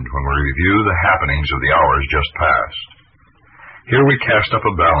end, when we review the happenings of the hours just past. Here we cast up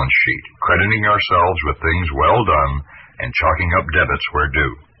a balance sheet, crediting ourselves with things well done and chalking up debits where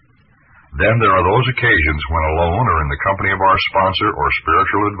due. Then there are those occasions when alone or in the company of our sponsor or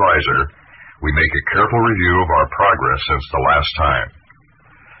spiritual advisor, we make a careful review of our progress since the last time.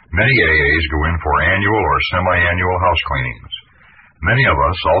 Many AAs go in for annual or semi-annual house cleanings. Many of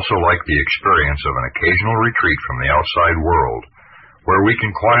us also like the experience of an occasional retreat from the outside world, where we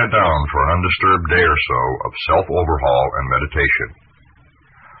can quiet down for an undisturbed day or so of self-overhaul and meditation.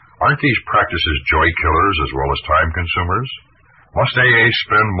 Aren't these practices joy killers as well as time consumers? Must AAs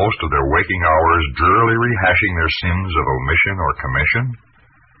spend most of their waking hours drearily rehashing their sins of omission or commission?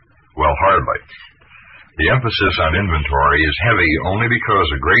 Well, hardly. The emphasis on inventory is heavy only because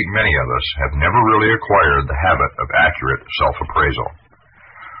a great many of us have never really acquired the habit of accurate self-appraisal.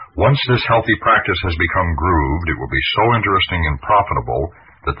 Once this healthy practice has become grooved, it will be so interesting and profitable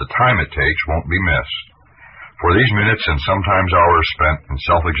that the time it takes won't be missed. For these minutes and sometimes hours spent in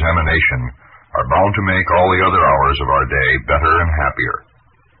self-examination are bound to make all the other hours of our day better and happier.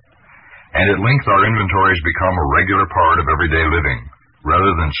 And at length our inventories become a regular part of everyday living, rather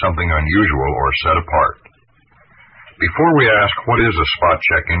than something unusual or set apart. Before we ask what is a spot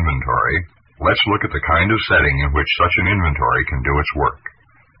check inventory, let's look at the kind of setting in which such an inventory can do its work.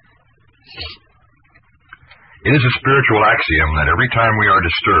 It is a spiritual axiom that every time we are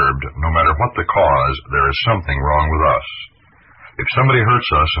disturbed, no matter what the cause, there is something wrong with us. If somebody hurts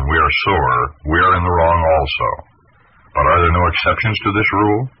us and we are sore, we are in the wrong also. But are there no exceptions to this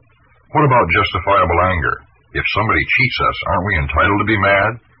rule? What about justifiable anger? If somebody cheats us, aren't we entitled to be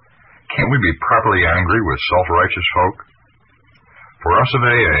mad? Can't we be properly angry with self-righteous folk? For us of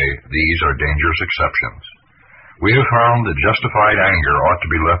AA, these are dangerous exceptions. We have found that justified anger ought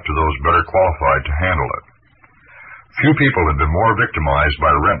to be left to those better qualified to handle it. Few people have been more victimized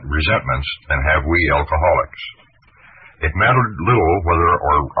by resentments than have we alcoholics. It mattered little whether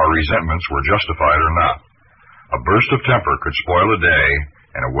our resentments were justified or not. A burst of temper could spoil a day,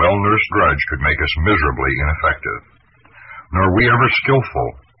 and a well-nursed grudge could make us miserably ineffective. Nor were we ever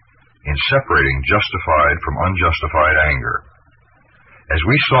skillful in separating justified from unjustified anger. As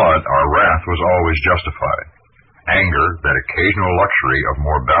we saw it, our wrath was always justified. Anger, that occasional luxury of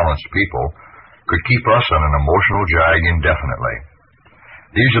more balanced people, could keep us on an emotional jag indefinitely.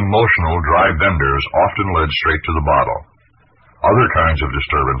 These emotional dry benders often led straight to the bottle. Other kinds of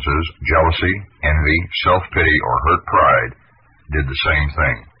disturbances, jealousy, envy, self-pity, or hurt pride, did the same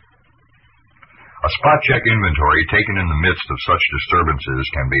thing. A spot check inventory taken in the midst of such disturbances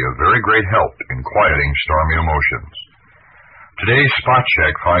can be of very great help in quieting stormy emotions. Today's spot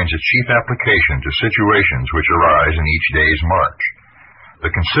check finds its chief application to situations which arise in each day's march. The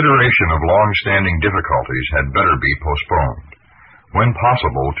consideration of long-standing difficulties had better be postponed, when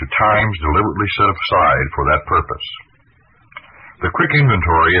possible, to times deliberately set aside for that purpose. The quick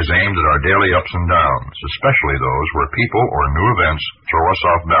inventory is aimed at our daily ups and downs, especially those where people or new events throw us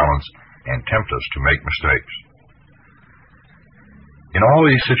off balance and tempt us to make mistakes. In all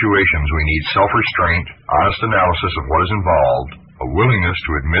these situations, we need self-restraint, honest analysis of what is involved, a willingness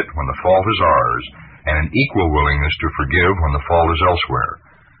to admit when the fault is ours, and an equal willingness to forgive when the fault is elsewhere.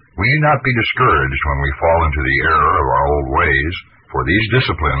 We need not be discouraged when we fall into the error of our old ways, for these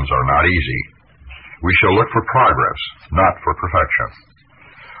disciplines are not easy. We shall look for progress, not for perfection.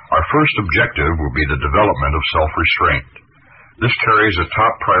 Our first objective will be the development of self-restraint. This carries a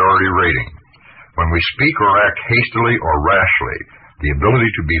top priority rating. When we speak or act hastily or rashly, the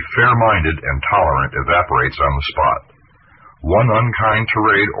ability to be fair-minded and tolerant evaporates on the spot. One unkind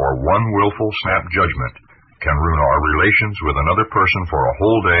tirade or one willful snap judgment can ruin our relations with another person for a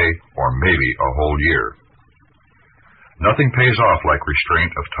whole day or maybe a whole year. Nothing pays off like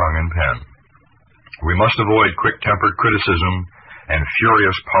restraint of tongue and pen. We must avoid quick-tempered criticism and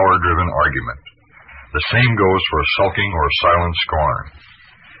furious power-driven argument. The same goes for sulking or silent scorn.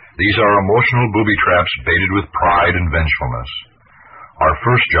 These are emotional booby traps baited with pride and vengefulness. Our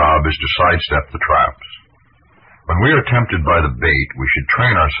first job is to sidestep the traps. When we are tempted by the bait, we should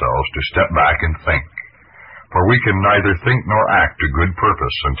train ourselves to step back and think, for we can neither think nor act to good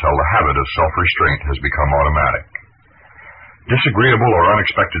purpose until the habit of self-restraint has become automatic. Disagreeable or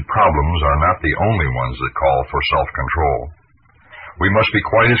unexpected problems are not the only ones that call for self-control. We must be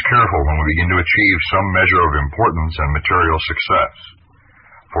quite as careful when we begin to achieve some measure of importance and material success,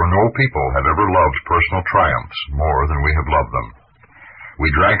 for no people have ever loved personal triumphs more than we have loved them.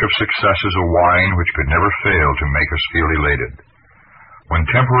 We drank of success as a wine which could never fail to make us feel elated.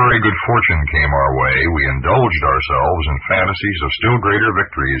 When temporary good fortune came our way, we indulged ourselves in fantasies of still greater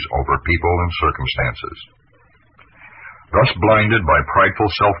victories over people and circumstances. Thus blinded by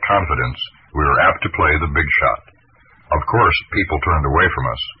prideful self-confidence, we were apt to play the big shot. Of course, people turned away from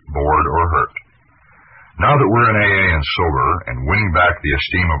us, bored or hurt. Now that we're in AA and sober, and winning back the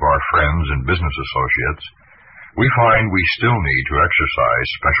esteem of our friends and business associates, we find we still need to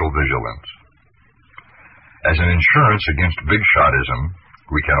exercise special vigilance. As an insurance against big-shotism,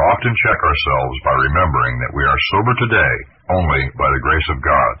 we can often check ourselves by remembering that we are sober today only by the grace of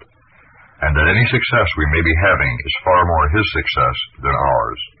God, and that any success we may be having is far more His success than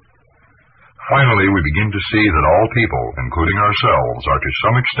ours. Finally, we begin to see that all people, including ourselves, are to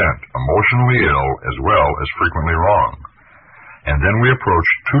some extent emotionally ill as well as frequently wrong. And then we approach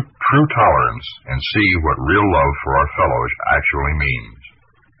true tolerance and see what real love for our fellows actually means.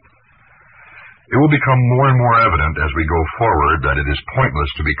 It will become more and more evident as we go forward that it is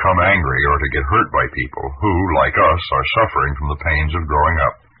pointless to become angry or to get hurt by people who, like us, are suffering from the pains of growing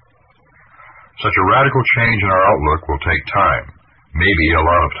up. Such a radical change in our outlook will take time, maybe a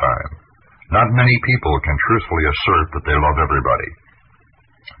lot of time. Not many people can truthfully assert that they love everybody.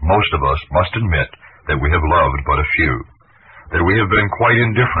 Most of us must admit that we have loved but a few, that we have been quite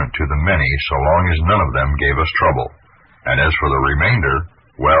indifferent to the many so long as none of them gave us trouble. And as for the remainder,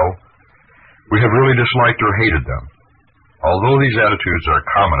 well, we have really disliked or hated them. Although these attitudes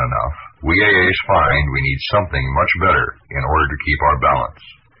are common enough, we AAs find we need something much better in order to keep our balance.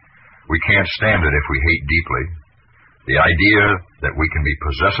 We can't stand it if we hate deeply. The idea that we can be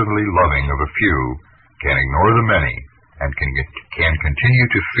possessively loving of a few, can ignore the many, and can continue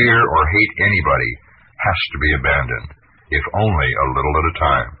to fear or hate anybody has to be abandoned, if only a little at a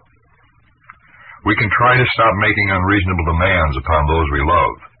time. We can try to stop making unreasonable demands upon those we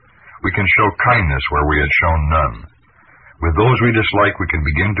love. We can show kindness where we had shown none. With those we dislike, we can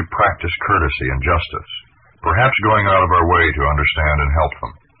begin to practice courtesy and justice, perhaps going out of our way to understand and help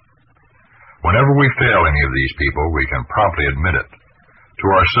them. Whenever we fail any of these people, we can promptly admit it, to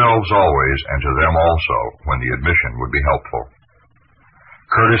ourselves always and to them also, when the admission would be helpful.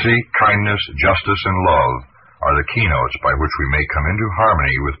 Courtesy, kindness, justice, and love are the keynotes by which we may come into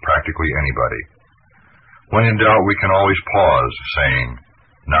harmony with practically anybody. When in doubt, we can always pause, saying,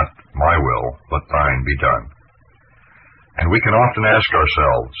 "Not my will, but thine be done." And we can often ask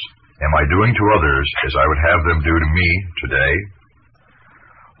ourselves, am I doing to others as I would have them do to me today?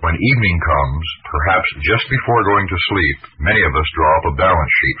 When evening comes, perhaps just before going to sleep, many of us draw up a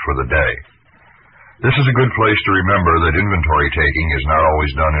balance sheet for the day. This is a good place to remember that inventory taking is not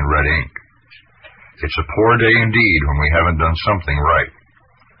always done in red ink. It's a poor day indeed when we haven't done something right.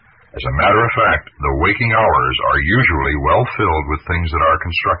 As a matter of fact, the waking hours are usually well filled with things that are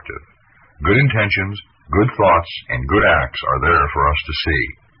constructive. Good intentions, good thoughts, and good acts are there for us to see.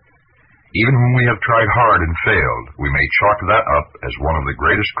 Even when we have tried hard and failed, we may chalk that up as one of the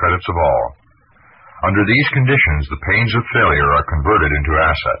greatest credits of all. Under these conditions, the pains of failure are converted into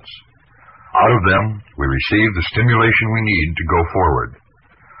assets. Out of them, we receive the stimulation we need to go forward.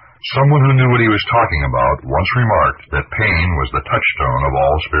 Someone who knew what he was talking about once remarked that pain was the touchstone of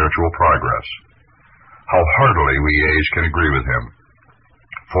all spiritual progress. How heartily we A's can agree with him.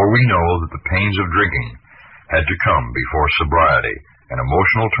 For we know that the pains of drinking had to come before sobriety, and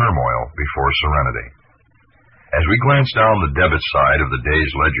emotional turmoil before serenity. As we glance down the debit side of the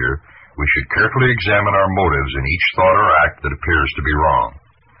day's ledger, we should carefully examine our motives in each thought or act that appears to be wrong.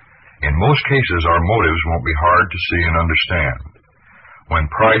 In most cases, our motives won't be hard to see and understand. When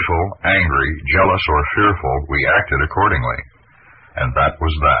prideful, angry, jealous, or fearful, we acted accordingly. And that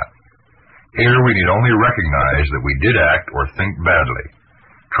was that. Here we need only recognize that we did act or think badly.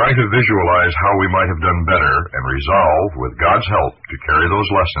 Try to visualize how we might have done better and resolve, with God's help, to carry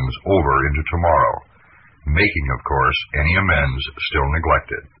those lessons over into tomorrow, making, of course, any amends still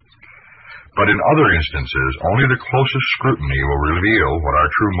neglected. But in other instances, only the closest scrutiny will reveal what our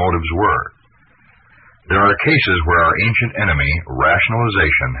true motives were. There are cases where our ancient enemy,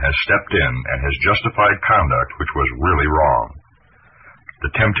 rationalization, has stepped in and has justified conduct which was really wrong.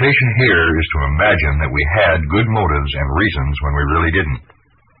 The temptation here is to imagine that we had good motives and reasons when we really didn't.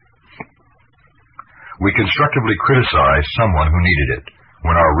 We constructively criticize someone who needed it,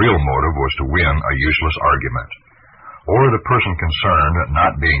 when our real motive was to win a useless argument. Or the person concerned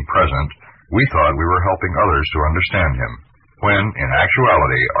not being present, we thought we were helping others to understand him, when, in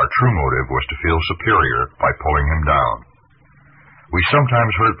actuality, our true motive was to feel superior by pulling him down. We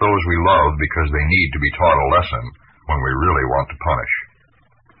sometimes hurt those we love because they need to be taught a lesson when we really want to punish.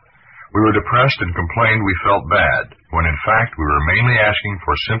 We were depressed and complained we felt bad, when in fact we were mainly asking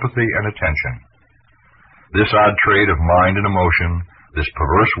for sympathy and attention. This odd trait of mind and emotion, this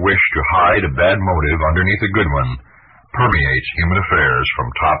perverse wish to hide a bad motive underneath a good one, permeates human affairs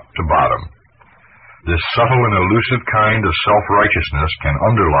from top to bottom. This subtle and elusive kind of self-righteousness can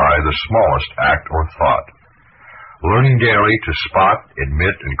underlie the smallest act or thought. Learning daily to spot,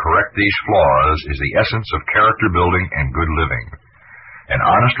 admit, and correct these flaws is the essence of character building and good living. An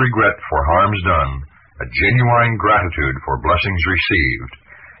honest regret for harms done, a genuine gratitude for blessings received,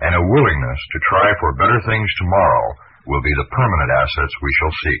 and a willingness to try for better things tomorrow will be the permanent assets we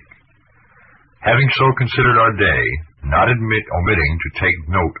shall seek. Having so considered our day, not omitting to take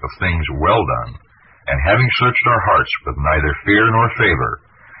note of things well done, and having searched our hearts with neither fear nor favor,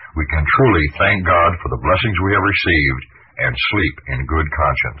 we can truly thank God for the blessings we have received and sleep in good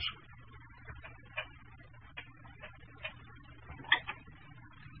conscience.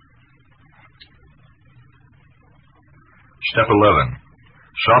 Step 11.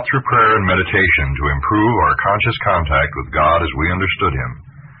 sought through prayer and meditation to improve our conscious contact with God as we understood Him,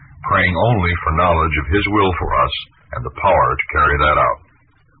 praying only for knowledge of His will for us and the power to carry that out.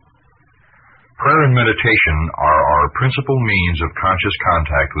 Prayer and meditation are our principal means of conscious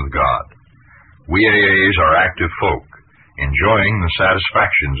contact with God. We AAs are active folk, enjoying the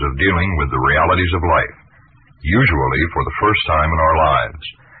satisfactions of dealing with the realities of life, usually for the first time in our lives,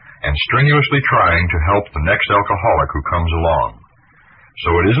 and strenuously trying to help the next alcoholic who comes along. So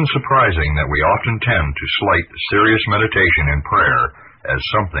it isn't surprising that we often tend to slight serious meditation and prayer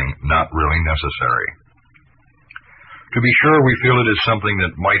as something not really necessary. To be sure, we feel it is something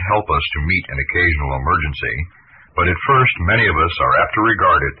that might help us to meet an occasional emergency, but at first many of us are apt to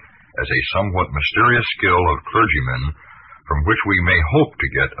regard it as a somewhat mysterious skill of clergymen from which we may hope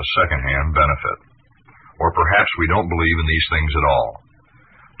to get a second-hand benefit. Or perhaps we don't believe in these things at all.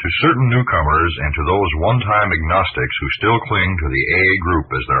 To certain newcomers and to those one-time agnostics who still cling to the AA group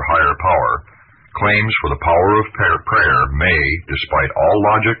as their higher power, claims for the power of prayer may, despite all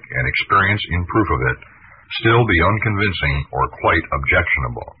logic and experience in proof of it, still be unconvincing or quite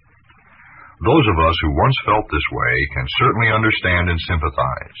objectionable. Those of us who once felt this way can certainly understand and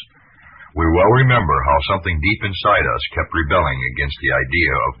sympathize. We well remember how something deep inside us kept rebelling against the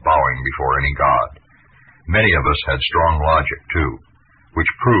idea of bowing before any God. Many of us had strong logic, too,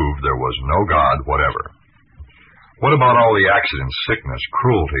 which proved there was no God whatever. What about all the accidents, sickness,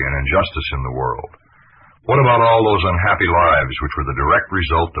 cruelty, and injustice in the world? What about all those unhappy lives which were the direct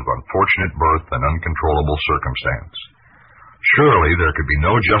result of unfortunate birth and uncontrollable circumstance? Surely there could be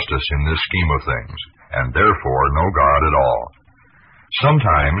no justice in this scheme of things, and therefore no God at all.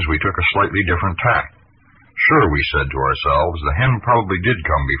 Sometimes we took a slightly different tack. Sure, we said to ourselves, the hen probably did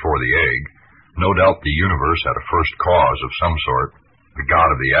come before the egg. No doubt the universe had a first cause of some sort, the God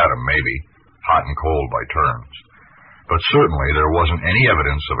of the atom maybe, hot and cold by turns. But certainly there wasn't any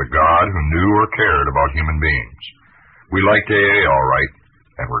evidence of a God who knew or cared about human beings. We liked AA all right,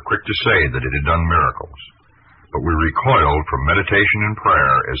 and were quick to say that it had done miracles. But we recoiled from meditation and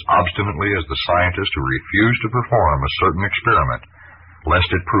prayer as obstinately as the scientist who refused to perform a certain experiment,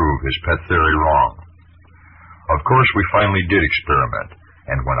 lest it prove his pet theory wrong. Of course, we finally did experiment,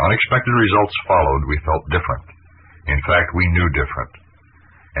 and when unexpected results followed, we felt different. In fact, we knew different.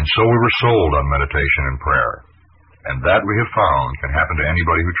 And so we were sold on meditation and prayer. And that we have found can happen to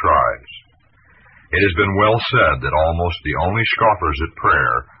anybody who tries. It has been well said that almost the only scoffers at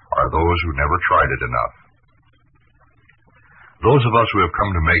prayer are those who never tried it enough. Those of us who have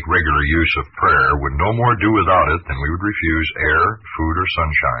come to make regular use of prayer would no more do without it than we would refuse air, food, or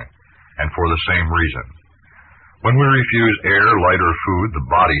sunshine, and for the same reason. When we refuse air, light, or food, the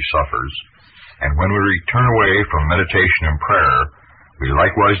body suffers, and when we turn away from meditation and prayer, we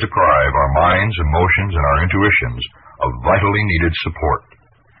likewise deprive our minds, emotions, and our intuitions of vitally needed support.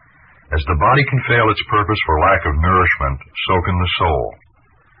 As the body can fail its purpose for lack of nourishment, so can the soul.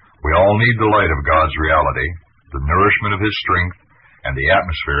 We all need the light of God's reality, the nourishment of His strength, and the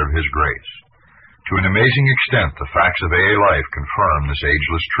atmosphere of His grace. To an amazing extent, the facts of AA life confirm this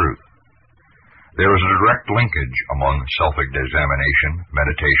ageless truth. There is a direct linkage among self-examination,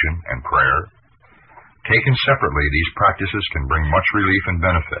 meditation, and prayer. Taken separately, these practices can bring much relief and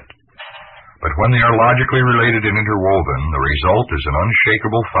benefit. But when they are logically related and interwoven, the result is an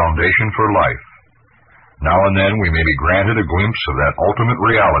unshakable foundation for life. Now and then we may be granted a glimpse of that ultimate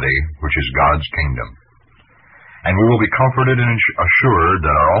reality, which is God's kingdom. And we will be comforted and assured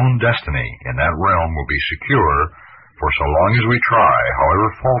that our own destiny in that realm will be secure for so long as we try, however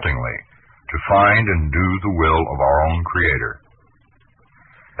faultingly, to find and do the will of our own Creator.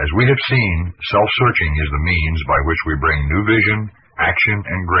 As we have seen, self-searching is the means by which we bring new vision, action,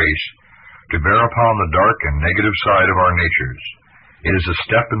 and grace to bear upon the dark and negative side of our natures. It is a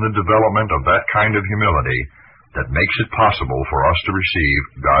step in the development of that kind of humility that makes it possible for us to receive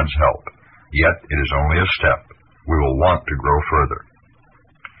God's help. Yet it is only a step. We will want to grow further.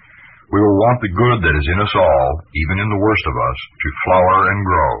 We will want the good that is in us all, even in the worst of us, to flower and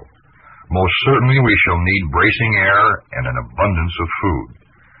grow. Most certainly we shall need bracing air and an abundance of food.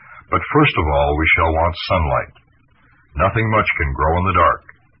 But first of all, we shall want sunlight. Nothing much can grow in the dark.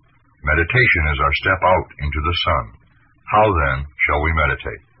 Meditation is our step out into the sun. How then shall we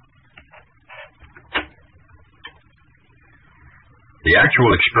meditate? The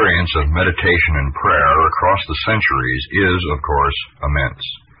actual experience of meditation and prayer across the centuries is, of course, immense.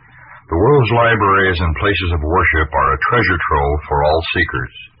 The world's libraries and places of worship are a treasure trove for all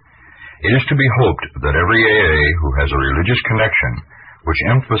seekers. It is to be hoped that every AA who has a religious connection which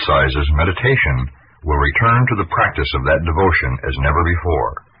emphasizes meditation will return to the practice of that devotion as never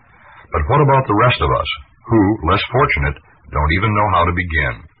before. But what about the rest of us, who, less fortunate, don't even know how to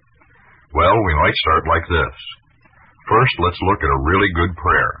begin. Well, we might start like this. First, let's look at a really good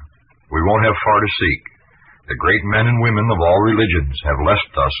prayer. We won't have far to seek. The great men and women of all religions have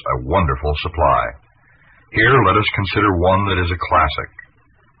left us a wonderful supply. Here, let us consider one that is a classic.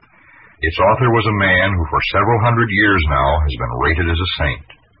 Its author was a man who for several hundred years now has been rated as a saint.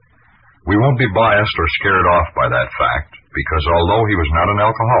 We won't be biased or scared off by that fact, because although he was not an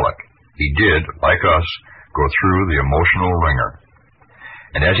alcoholic, he did, like us, go through the emotional wringer.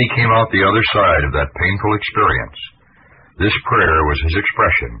 And as he came out the other side of that painful experience, this prayer was his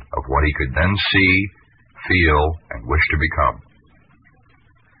expression of what he could then see, feel, and wish to become.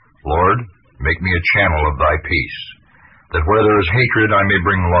 Lord, make me a channel of thy peace, that where there is hatred I may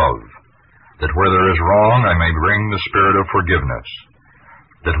bring love, that where there is wrong I may bring the spirit of forgiveness,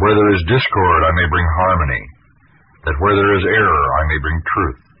 that where there is discord I may bring harmony, that where there is error I may bring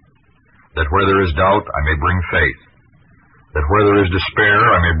truth, that where there is doubt I may bring faith, that where there is despair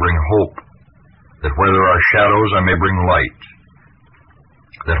I may bring hope, that where there are shadows I may bring light,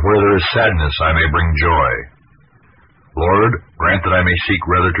 that where there is sadness I may bring joy. Lord, grant that I may seek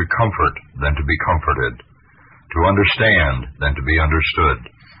rather to comfort than to be comforted, to understand than to be understood,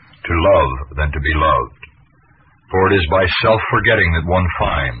 to love than to be loved. For it is by self-forgetting that one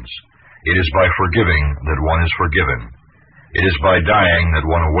finds, it is by forgiving that one is forgiven, it is by dying that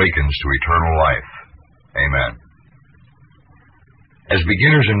one awakens to eternal life. Amen. As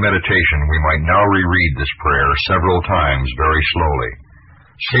beginners in meditation, we might now reread this prayer several times very slowly,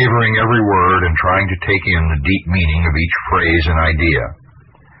 savoring every word and trying to take in the deep meaning of each phrase and idea.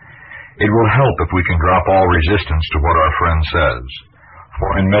 It will help if we can drop all resistance to what our friend says,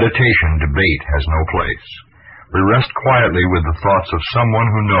 for in meditation debate has no place. We rest quietly with the thoughts of someone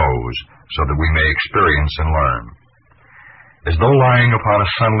who knows, so that we may experience and learn. As though lying upon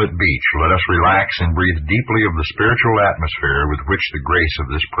a sunlit beach, let us relax and breathe deeply of the spiritual atmosphere with which the grace of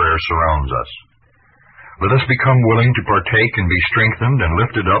this prayer surrounds us. Let us become willing to partake and be strengthened and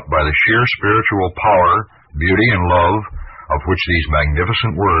lifted up by the sheer spiritual power, beauty, and love of which these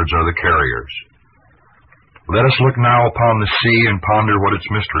magnificent words are the carriers. Let us look now upon the sea and ponder what its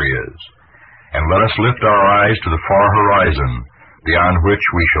mystery is, and let us lift our eyes to the far horizon, beyond which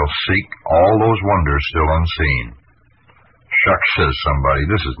we shall seek all those wonders still unseen. Shucks, says somebody,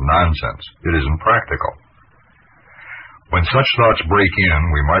 this is nonsense. It isn't practical. When such thoughts break in,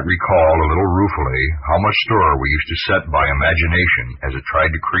 we might recall a little ruefully how much store we used to set by imagination as it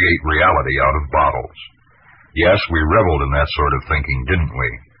tried to create reality out of bottles. Yes, we reveled in that sort of thinking, didn't we?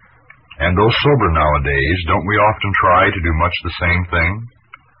 And though sober nowadays, don't we often try to do much the same thing?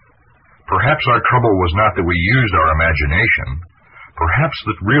 Perhaps our trouble was not that we used our imagination. Perhaps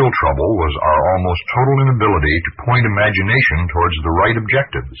the real trouble was our almost total inability to point imagination towards the right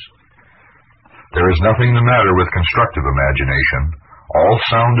objectives. There is nothing the matter with constructive imagination. All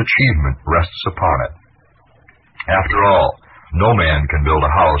sound achievement rests upon it. After all, no man can build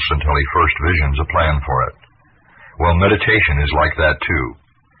a house until he first visions a plan for it. Well, meditation is like that too.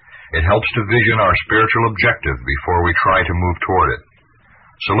 It helps to vision our spiritual objective before we try to move toward it.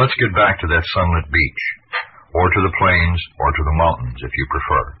 So let's get back to that sunlit beach, or to the plains, or to the mountains, if you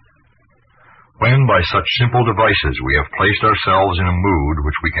prefer. When, by such simple devices, we have placed ourselves in a mood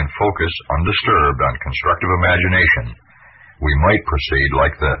which we can focus undisturbed on constructive imagination, we might proceed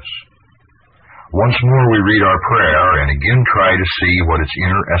like this. Once more we read our prayer and again try to see what its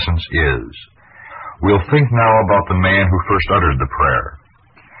inner essence is. We'll think now about the man who first uttered the prayer.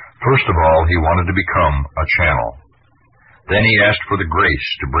 First of all, he wanted to become a channel. Then he asked for the grace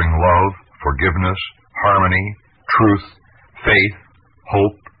to bring love, forgiveness, harmony, truth, faith,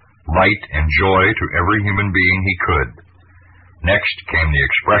 hope, light, and joy to every human being he could. Next came the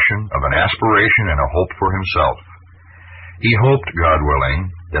expression of an aspiration and a hope for himself. He hoped, God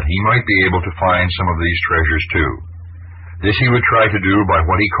willing, that he might be able to find some of these treasures too. This he would try to do by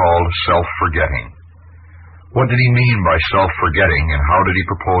what he called self-forgetting. What did he mean by self-forgetting, and how did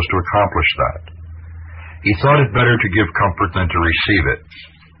he propose to accomplish that? He thought it better to give comfort than to receive it,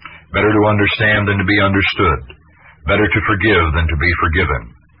 better to understand than to be understood, better to forgive than to be forgiven.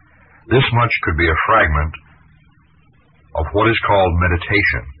 This much could be a fragment of what is called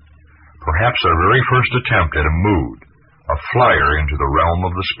meditation, perhaps our very first attempt at a mood, a flyer into the realm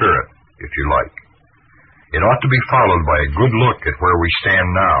of the spirit, if you like. It ought to be followed by a good look at where we stand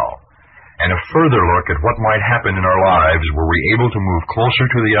now, and a further look at what might happen in our lives were we able to move closer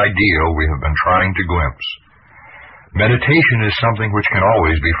to the ideal we have been trying to glimpse. Meditation is something which can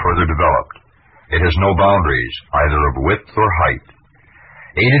always be further developed. It has no boundaries, either of width or height.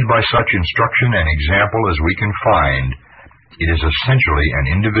 Aided by such instruction and example as we can find, it is essentially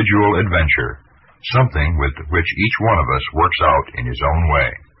an individual adventure, something with which each one of us works out in his own way.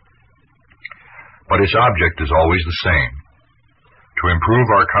 But its object is always the same: to improve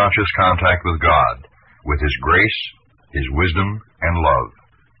our conscious contact with God, with His grace, His wisdom, and love.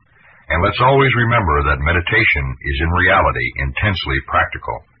 And let's always remember that meditation is in reality intensely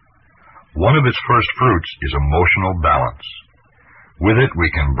practical. One of its first fruits is emotional balance. With it, we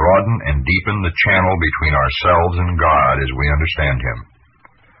can broaden and deepen the channel between ourselves and God as we understand Him.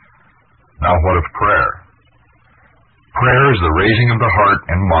 Now, what of prayer? Prayer is the raising of the heart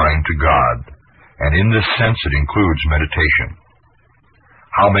and mind to God, and in this sense it includes meditation.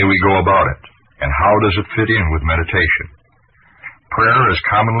 How may we go about it, and how does it fit in with meditation? Prayer, as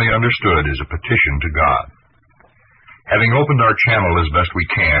commonly understood, is a petition to God. Having opened our channel as best we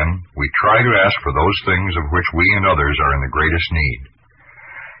can, we try to ask for those things of which we and others are in the greatest need.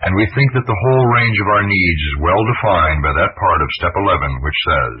 And we think that the whole range of our needs is well defined by that part of Step 11 which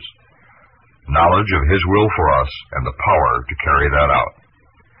says, knowledge of His will for us and the power to carry that out.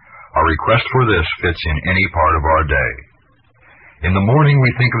 Our request for this fits in any part of our day. In the morning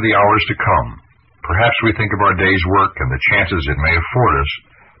we think of the hours to come. Perhaps we think of our day's work and the chances it may afford us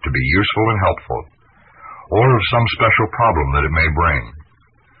to be useful and helpful, or of some special problem that it may bring.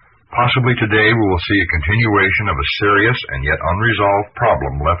 Possibly today we will see a continuation of a serious and yet unresolved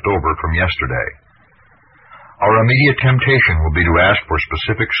problem left over from yesterday. Our immediate temptation will be to ask for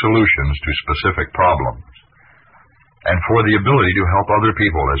specific solutions to specific problems, and for the ability to help other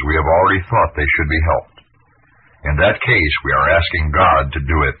people as we have already thought they should be helped. In that case, we are asking God to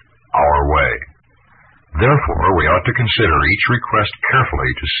do it our way. Therefore, we ought to consider each request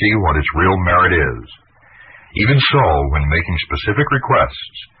carefully to see what its real merit is. Even so, when making specific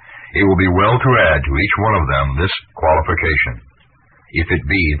requests, it will be well to add to each one of them this qualification: if it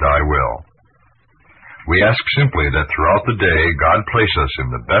be thy will. We ask simply that throughout the day God place us in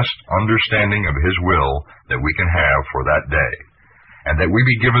the best understanding of His will that we can have for that day, and that we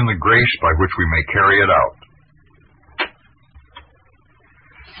be given the grace by which we may carry it out.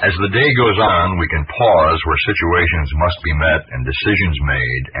 As the day goes on, we can pause where situations must be met and decisions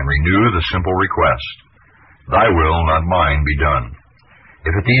made, and renew the simple request: thy will, not mine, be done.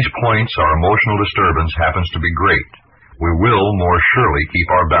 If at these points our emotional disturbance happens to be great, we will more surely keep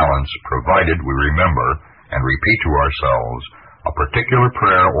our balance, provided we remember and repeat to ourselves a particular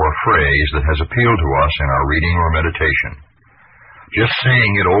prayer or phrase that has appealed to us in our reading or meditation. Just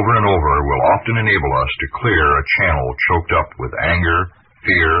saying it over and over will often enable us to clear a channel choked up with anger,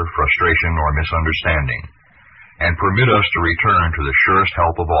 fear, frustration, or misunderstanding, and permit us to return to the surest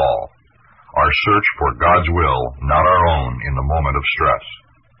help of all: our search for God's will, not our own, in the moment of stress.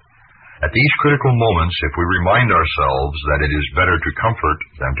 At these critical moments, if we remind ourselves that it is better to comfort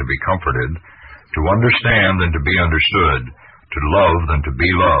than to be comforted, to understand than to be understood, to love than to be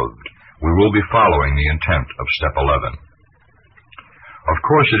loved, we will be following the intent of Step 11. Of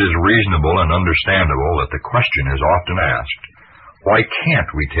course, it is reasonable and understandable that the question is often asked: why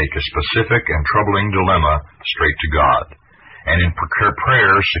can't we take a specific and troubling dilemma straight to God, and in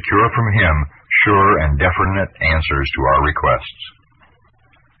prayer secure from Him sure and definite answers to our requests?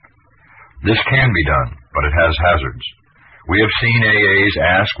 This can be done, but it has hazards. We have seen AAs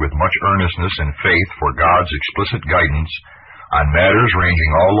ask with much earnestness and faith for God's explicit guidance on matters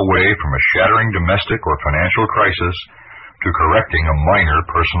ranging all the way from a shattering domestic or financial crisis to correcting a minor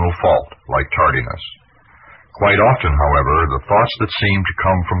personal fault, like tardiness. Quite often, however, the thoughts that seem to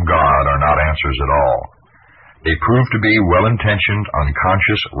come from God are not answers at all. They prove to be well-intentioned,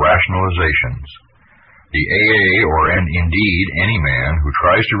 unconscious rationalizations. The AA, or indeed any man who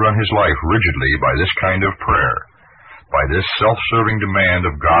tries to run his life rigidly by this kind of prayer, by this self-serving demand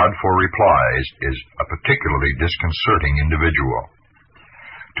of God for replies, is a particularly disconcerting individual.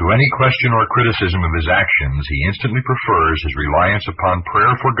 To any question or criticism of his actions, he instantly prefers his reliance upon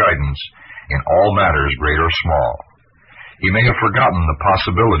prayer for guidance in all matters, great or small. He may have forgotten the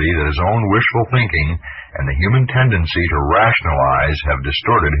possibility that his own wishful thinking and the human tendency to rationalize have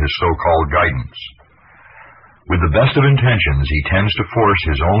distorted his so-called guidance. With the best of intentions, he tends to force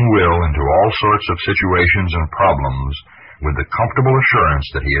his own will into all sorts of situations and problems with the comfortable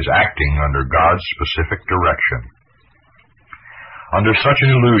assurance that he is acting under God's specific direction. Under such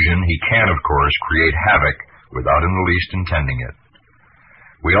an illusion, he can, of course, create havoc without in the least intending it.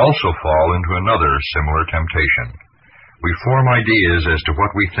 We also fall into another similar temptation. We form ideas as to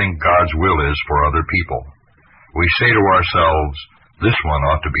what we think God's will is for other people. We say to ourselves, this one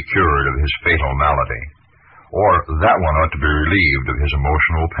ought to be cured of his fatal malady, or that one ought to be relieved of his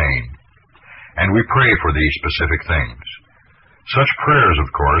emotional pain. And we pray for these specific things. Such prayers, of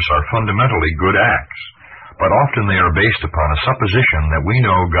course, are fundamentally good acts, but often they are based upon a supposition that we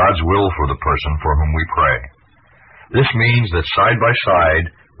know God's will for the person for whom we pray. This means that side by side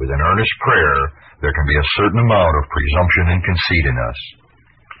with an earnest prayer, there can be a certain amount of presumption and conceit in us.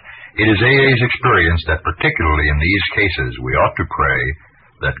 It is AA's experience that particularly in these cases we ought to pray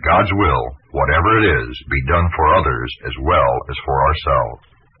that God's will, whatever it is, be done for others as well as for ourselves.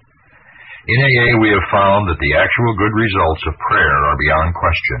 In AA we have found that the actual good results of prayer are beyond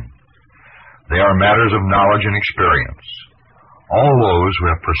question. They are matters of knowledge and experience. All those who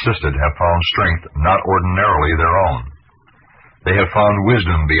have persisted have found strength not ordinarily their own. They have found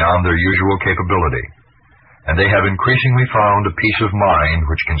wisdom beyond their usual capability, and they have increasingly found a peace of mind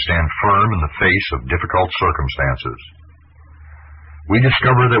which can stand firm in the face of difficult circumstances. We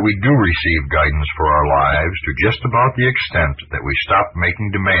discover that we do receive guidance for our lives to just about the extent that we stop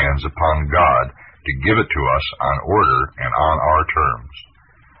making demands upon God to give it to us on order and on our terms.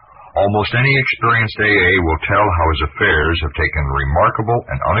 Almost any experienced AA will tell how his affairs have taken remarkable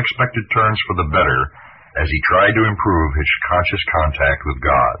and unexpected turns for the better as he tried to improve his conscious contact with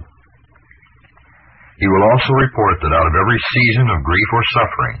God. He will also report that out of every season of grief or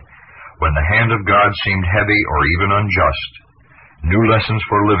suffering, when the hand of God seemed heavy or even unjust, new lessons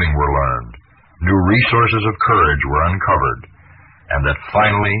for living were learned, new resources of courage were uncovered, and that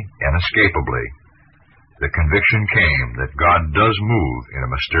finally, inescapably, the conviction came that God does move in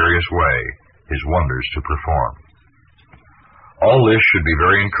a mysterious way his wonders to perform. All this should be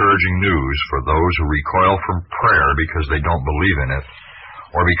very encouraging news for those who recoil from prayer because they don't believe in it,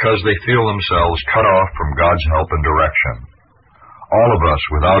 or because they feel themselves cut off from God's help and direction. All of us,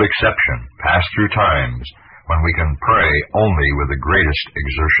 without exception, pass through times when we can pray only with the greatest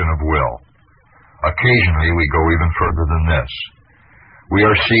exertion of will. Occasionally we go even further than this. We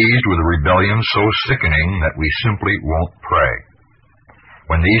are seized with a rebellion so sickening that we simply won't pray.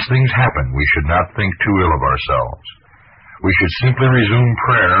 When these things happen, we should not think too ill of ourselves. We should simply resume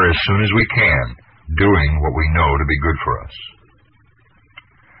prayer as soon as we can, doing what we know to be good for us.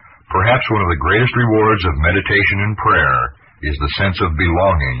 Perhaps one of the greatest rewards of meditation and prayer is the sense of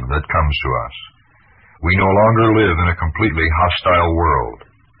belonging that comes to us. We no longer live in a completely hostile world.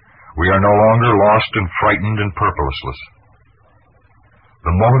 We are no longer lost and frightened and purposeless.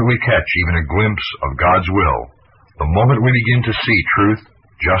 The moment we catch even a glimpse of God's will, the moment we begin to see truth,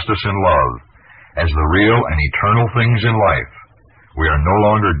 justice, and love as the real and eternal things in life, we are no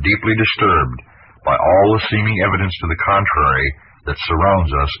longer deeply disturbed by all the seeming evidence to the contrary that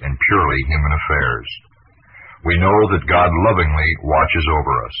surrounds us in purely human affairs. We know that God lovingly watches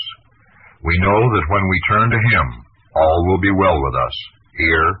over us. We know that when we turn to Him, all will be well with us,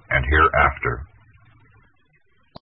 here and hereafter.